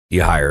agent.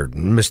 You hired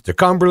Mr.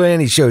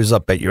 Cumberland. He shows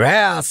up at your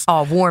house.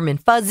 All warm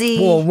and fuzzy.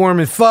 All warm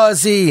and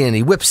fuzzy. And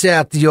he whips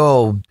out the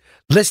old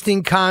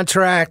listing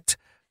contract.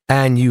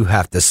 And you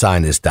have to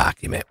sign this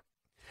document.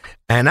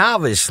 And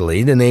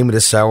obviously, the name of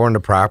the seller and the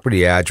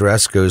property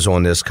address goes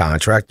on this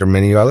contract. There are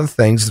many other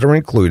things that are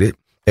included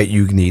that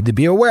you need to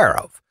be aware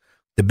of.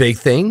 The big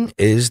thing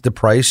is the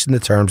price and the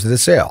terms of the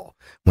sale.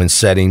 When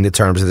setting the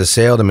terms of the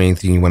sale, the main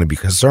thing you want to be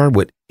concerned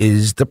with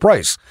is the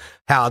price.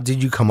 How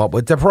did you come up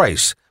with the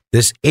price?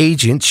 This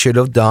agent should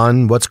have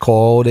done what's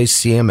called a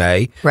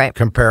CMA, right?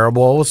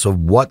 Comparables of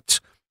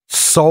what's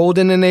sold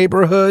in the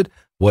neighborhood,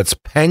 what's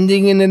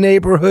pending in the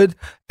neighborhood,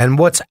 and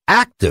what's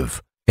active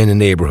in the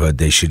neighborhood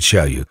they should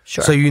show you.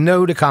 Sure. So you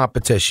know the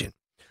competition.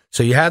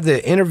 So you have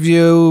to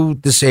interview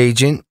this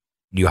agent.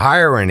 You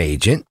hire an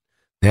agent.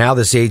 Now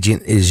this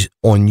agent is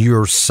on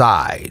your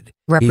side.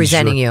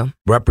 Representing you.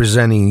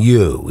 Representing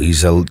you.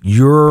 He's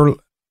your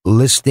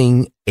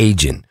listing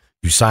agent.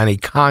 You sign a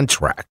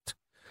contract.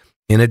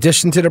 In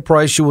addition to the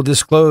price, you will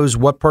disclose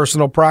what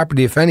personal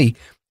property, if any,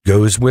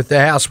 goes with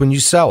the house when you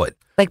sell it.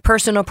 Like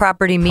personal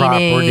property,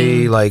 meaning?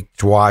 Property like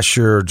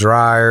washer,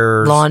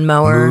 dryers,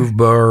 lawnmower.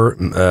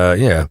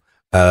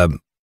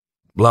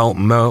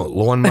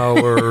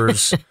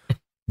 Lawnmowers,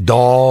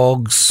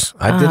 dogs.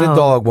 I did a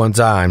dog one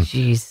time.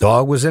 Jeez.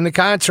 Dog was in the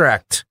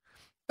contract.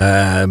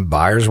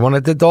 Buyers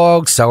wanted the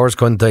dog. Sellers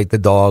couldn't take the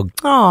dog.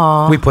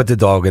 Aww. We put the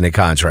dog in the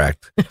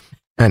contract.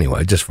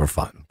 Anyway, just for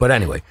fun. But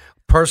anyway,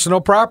 personal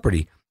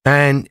property.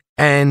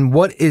 And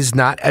what is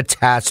not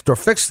attached or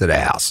fixed to the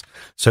house.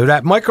 So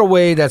that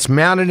microwave that's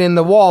mounted in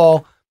the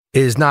wall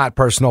is not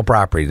personal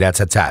property. That's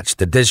attached.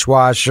 The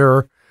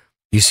dishwasher.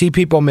 You see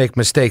people make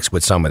mistakes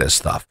with some of this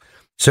stuff.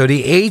 So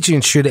the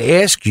agent should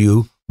ask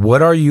you,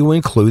 what are you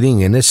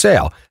including in the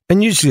sale?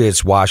 And usually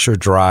it's washer,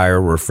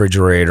 dryer,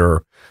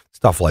 refrigerator,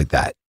 stuff like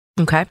that.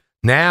 Okay.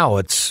 Now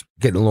it's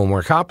getting a little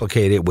more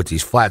complicated with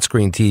these flat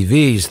screen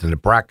TVs and the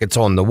brackets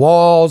on the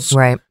walls.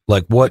 Right.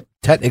 Like what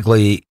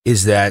technically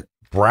is that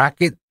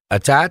bracket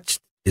attached?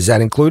 Is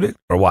that included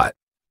or what?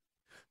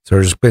 So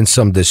there's been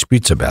some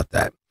disputes about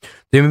that.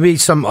 There may be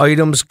some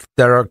items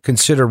that are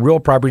considered real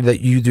property that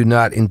you do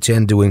not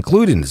intend to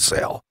include in the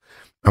sale.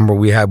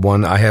 Remember I had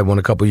one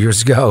a couple of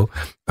years ago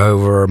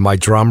over my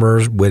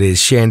drummer with his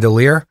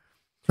chandelier.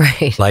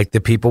 Right. Like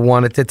the people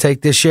wanted to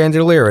take this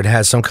chandelier. It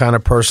has some kind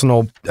of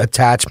personal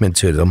attachment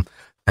to them.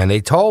 And they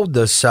told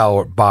the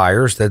seller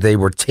buyers that they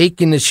were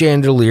taking the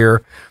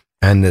chandelier.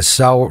 And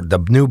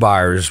the new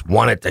buyers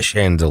wanted the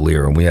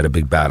chandelier, and we had a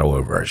big battle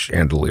over a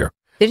chandelier.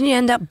 Didn't you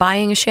end up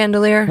buying a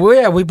chandelier? Well,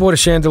 yeah, we bought a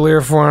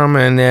chandelier for them,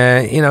 and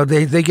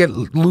they get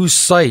lose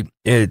sight.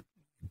 It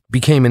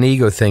became an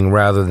ego thing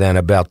rather than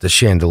about the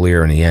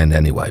chandelier in the end,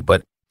 anyway.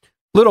 But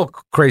little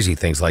crazy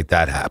things like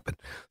that happen.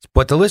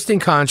 But the listing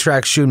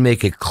contract should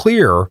make it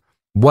clear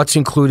what's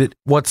included,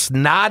 what's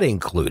not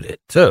included,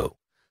 too.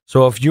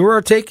 So if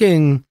you're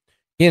taking,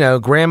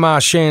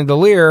 grandma's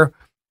chandelier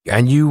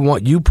and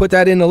you put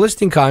that in the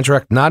listing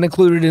contract, not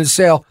included in the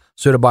sale,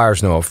 so the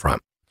buyers know up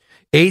front.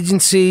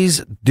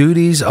 Agencies,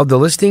 duties of the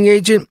listing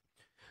agent.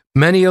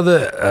 Many of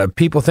the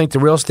people think the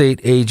real estate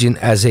agent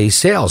as a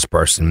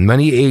salesperson.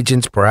 Many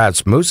agents,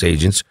 perhaps most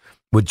agents,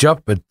 would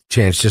jump at the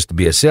chance just to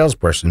be a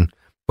salesperson,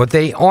 but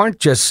they aren't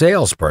just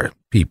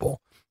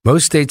salespeople.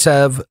 Most states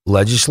have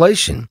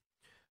legislation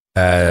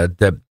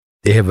that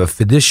they have a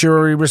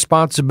fiduciary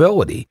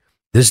responsibility.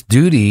 This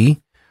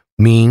duty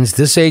means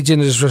this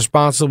agent is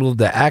responsible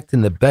to act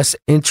in the best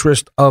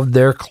interest of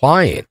their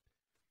client.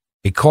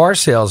 A car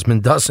salesman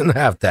doesn't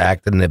have to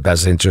act in the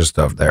best interest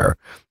of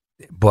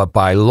but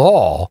by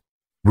law,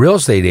 real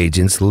estate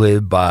agents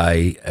live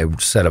by a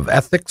set of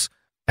ethics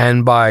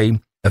and by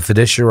a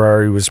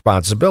fiduciary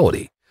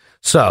responsibility.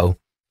 So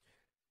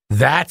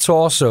that's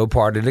also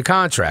part of the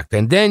contract.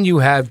 And then you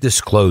have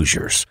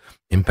disclosures.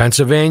 In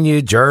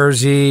Pennsylvania,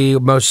 Jersey,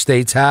 most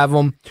states have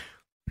them.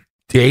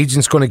 The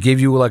agent's going to give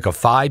you like a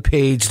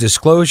 5-page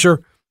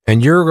disclosure,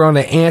 and you're going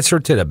to answer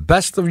to the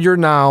best of your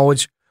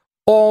knowledge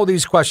all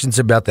these questions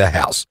about the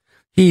house.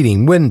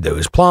 Heating,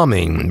 windows,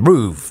 plumbing,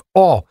 roof,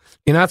 all.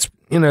 They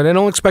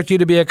don't expect you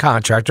to be a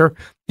contractor.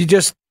 You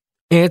just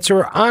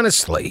answer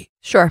honestly.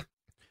 Sure.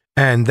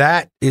 And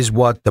that is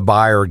what the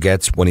buyer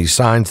gets when he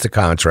signs the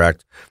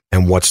contract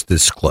and what's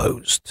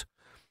disclosed.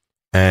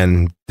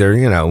 And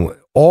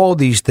all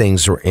these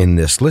things are in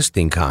this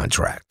listing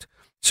contract.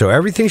 So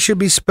everything should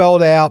be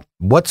spelled out.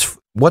 What's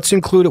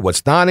included,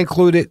 what's not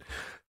included.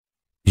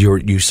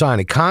 You sign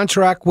a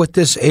contract with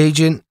this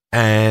agent,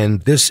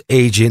 and this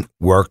agent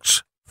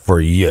works for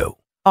you.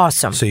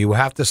 Awesome. So you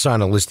have to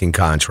sign a listing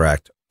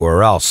contract,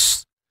 or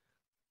else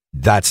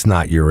that's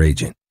not your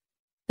agent.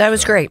 That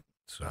was great.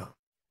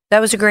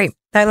 That was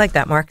I like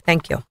that, Mark.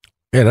 Thank you.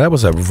 Yeah, that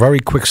was a very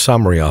quick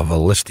summary of a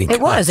listing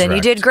contract. It was, and you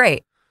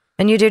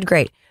did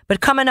great. But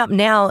coming up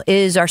now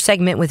is our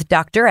segment with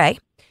Dr. A,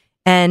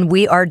 and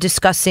we are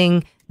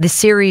discussing the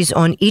series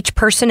on each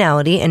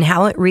personality and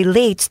how it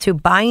relates to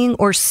buying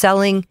or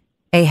selling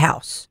a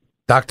house.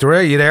 Dr.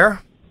 A, you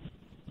there?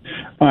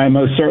 I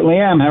most certainly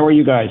am. How are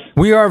you guys?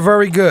 We are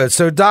very good.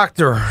 So,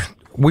 Doctor,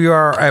 we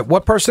are at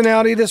what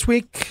personality this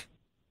week?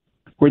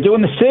 We're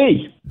doing the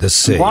C. The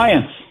C.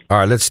 Compliance. All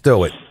right, let's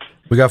do it.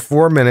 We got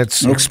 4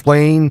 minutes. Okay.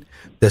 Explain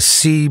the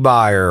C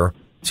buyer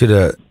to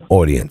the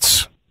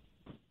audience.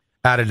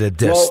 Out of the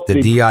DISC,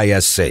 the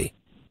DISC.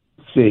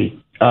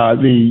 C.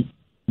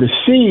 The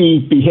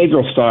C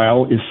behavioral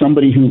style is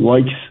somebody who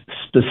likes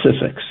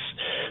specifics.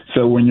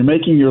 So when you're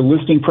making your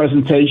listing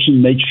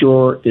presentation, make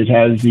sure it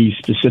has the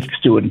specifics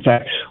to it. In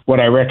fact,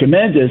 what I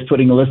recommend is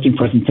putting a listing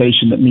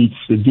presentation that meets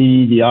the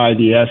D, the I,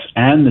 the S,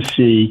 and the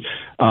C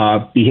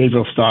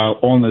behavioral style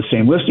on the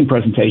same listing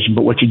presentation.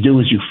 But what you do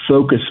is you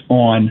focus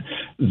on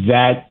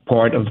that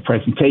part of the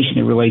presentation.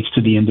 It relates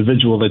to the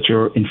individual that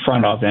you're in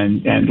front of.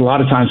 And a lot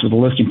of times with a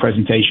listing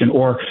presentation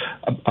or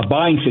a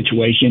buying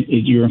situation,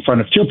 you're in front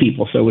of two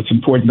people. So it's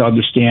important to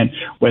understand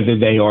whether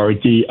they are a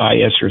D, I,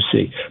 S, or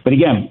C. But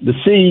again, the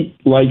C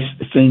likes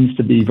things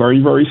to be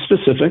very, very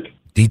specific.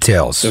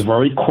 Details. They're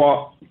very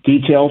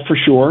detailed for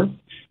sure.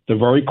 They're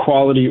very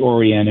quality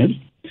oriented,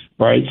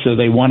 right? So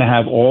they want to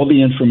have all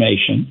the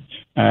information.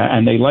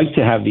 And they like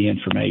to have the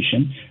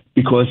information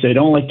because they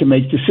don't like to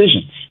make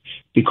decisions,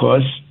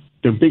 because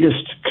their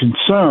biggest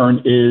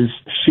concern is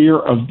fear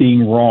of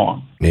being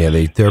wrong. Yeah,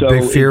 they're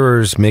big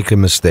fearers making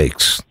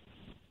mistakes.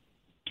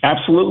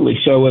 Absolutely.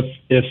 So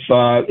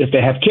if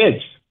they have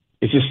kids,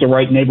 is this the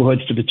right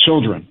neighborhood for the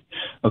children?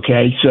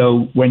 Okay,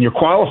 so when you're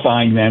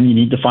qualifying them, you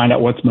need to find out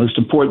what's most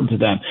important to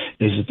them.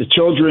 Is it the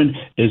children?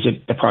 Is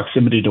it the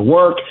proximity to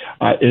work?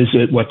 Is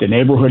it what the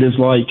neighborhood is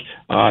like?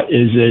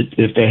 Is it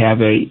if they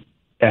have a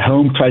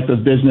home type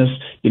of business,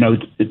 is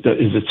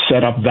it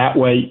set up that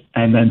way?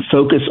 And then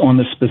focus on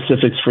the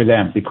specifics for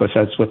them, because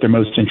that's what they're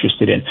most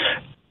interested in.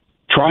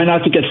 Try not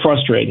to get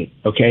frustrated,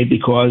 okay,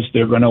 because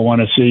they're going to want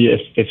to see,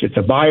 if it's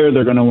a buyer,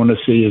 they're going to want to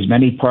see as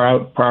many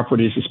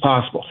properties as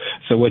possible.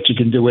 So what you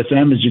can do with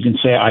them is you can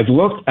say, I've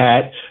looked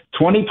at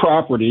 20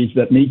 properties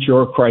that meet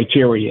your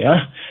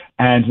criteria,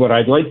 and what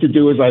I'd like to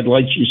do is I'd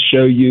like to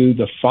show you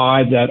the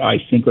 5 that I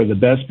think are the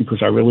best, because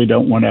I really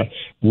don't want to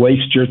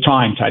waste your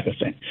time, type of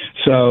thing.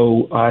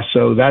 So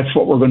that's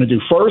what we're going to do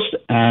first.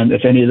 And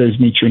if any of those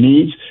meet your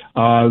needs,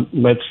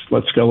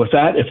 let's go with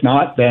that. If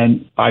not,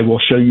 then I will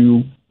show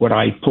you what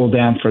I pulled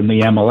down from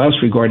the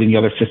MLS regarding the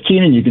other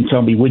 15, and you can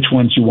tell me which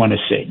ones you want to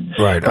see.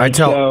 Right. I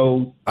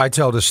tell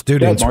the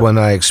students when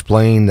I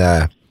explain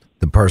the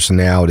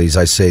personalities,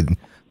 I say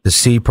the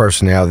C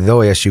personality,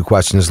 they'll ask you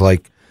questions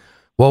like,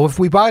 well, if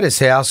we buy this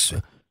house,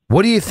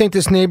 what do you think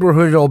this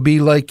neighborhood will be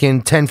like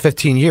in 10,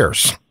 15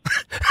 years?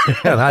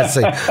 And I'd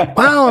say,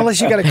 well, unless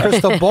you got a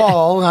crystal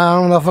ball, I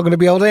don't know if I'm going to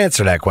be able to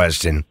answer that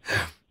question.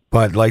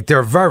 But like,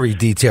 they're very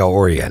detail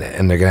oriented,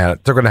 and they're going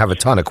to have a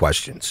ton of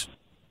questions.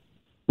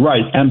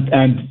 Right, and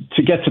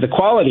to get to the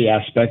quality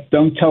aspect,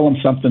 don't tell them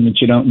something that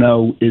you don't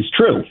know is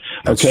true.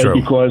 That's okay, true.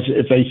 Because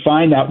if they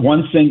find that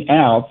one thing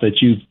out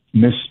that you've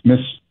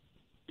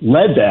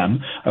misled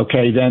them,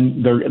 okay,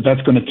 then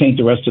that's going to taint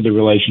the rest of the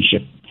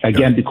relationship.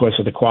 Again, because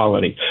of the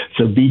quality.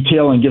 So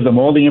detail and give them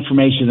all the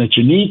information that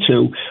you need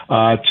to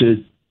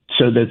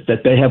so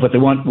that they have what they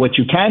want. What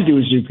you can do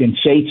is you can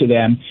say to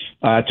them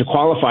to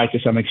qualify to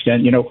some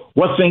extent,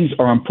 what things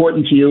are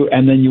important to you,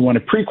 and then you want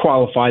to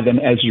pre-qualify them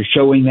as you're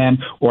showing them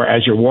or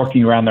as you're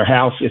walking around their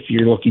house if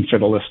you're looking for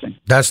the listing.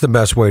 That's the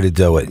best way to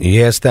do it.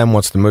 You ask them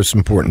what's the most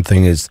important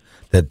thing is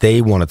that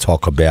they want to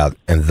talk about,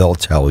 and they'll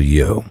tell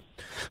you.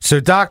 So,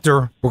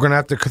 Doctor, we're going to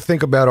have to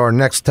think about our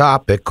next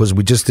topic because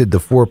we just did the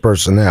 4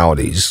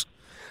 personalities.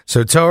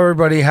 So tell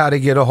everybody how to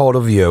get a hold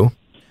of you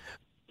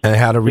and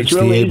how to reach the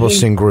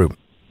Abelson Group.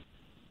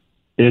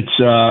 It's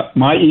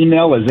my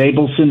email is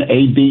Abelson,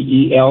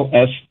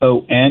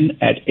 ABELSON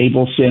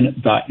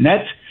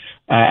 @abelson.net,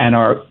 and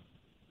our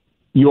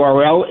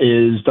URL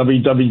is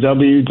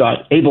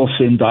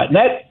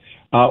www.abelson.net,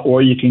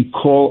 or you can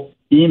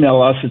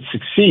email us at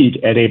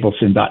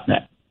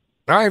succeed@abelson.net.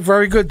 All right,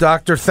 very good,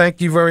 Doctor.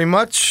 Thank you very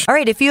much. All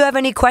right, if you have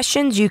any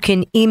questions, you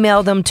can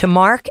email them to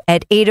Mark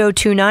at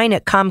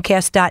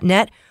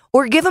 8029@comcast.net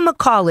or give him a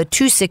call at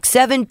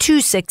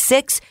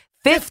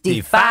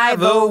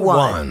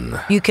 267-266-5501.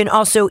 You can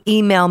also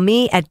email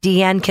me at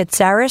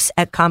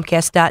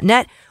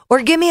deannekatsaris@comcast.net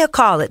or give me a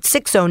call at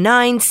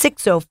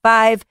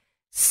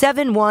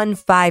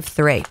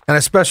 609-605-7153. And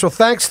a special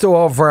thanks to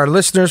all of our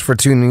listeners for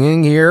tuning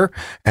in here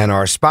and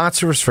our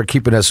sponsors for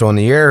keeping us on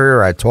the air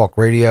here at Talk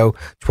Radio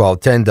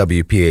 1210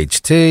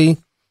 WPHT.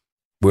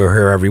 We're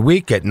here every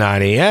week at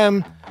 9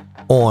 a.m.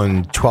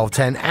 on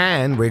 1210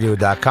 and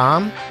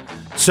radio.com.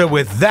 So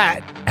with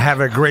that,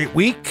 have a great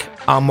week.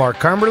 I'm Mark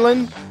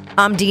Cumberland.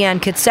 I'm Deanne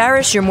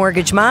Katsaris, your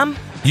mortgage mom.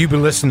 You've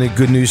been listening to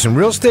Good News in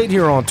Real Estate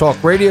here on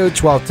Talk Radio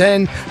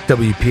 1210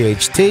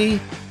 WPHT.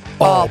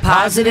 All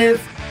positive,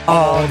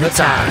 all the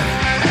time.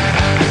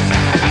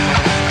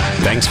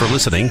 Thanks for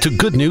listening to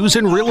Good News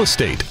in Real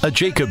Estate, a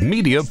Jacob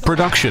Media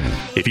production.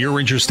 If you're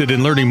interested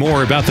in learning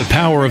more about the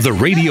power of the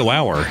radio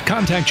hour,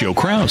 contact Joe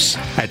Kraus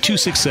at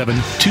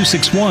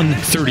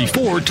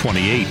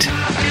 267-261-3428.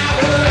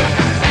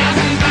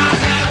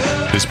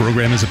 This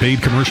program is a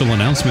paid commercial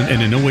announcement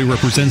and in no way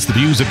represents the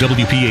views of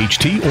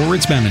WPHT or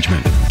its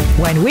management.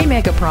 When we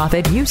make a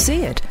profit, you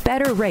see it.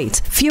 Better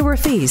rates, fewer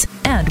fees,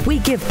 and we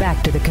give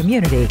back to the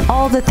community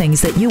all the things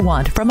that you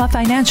want from a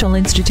financial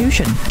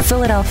institution.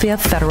 Philadelphia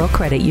Federal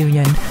Credit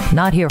Union.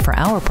 Not here for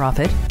our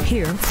profit,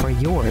 here for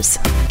yours.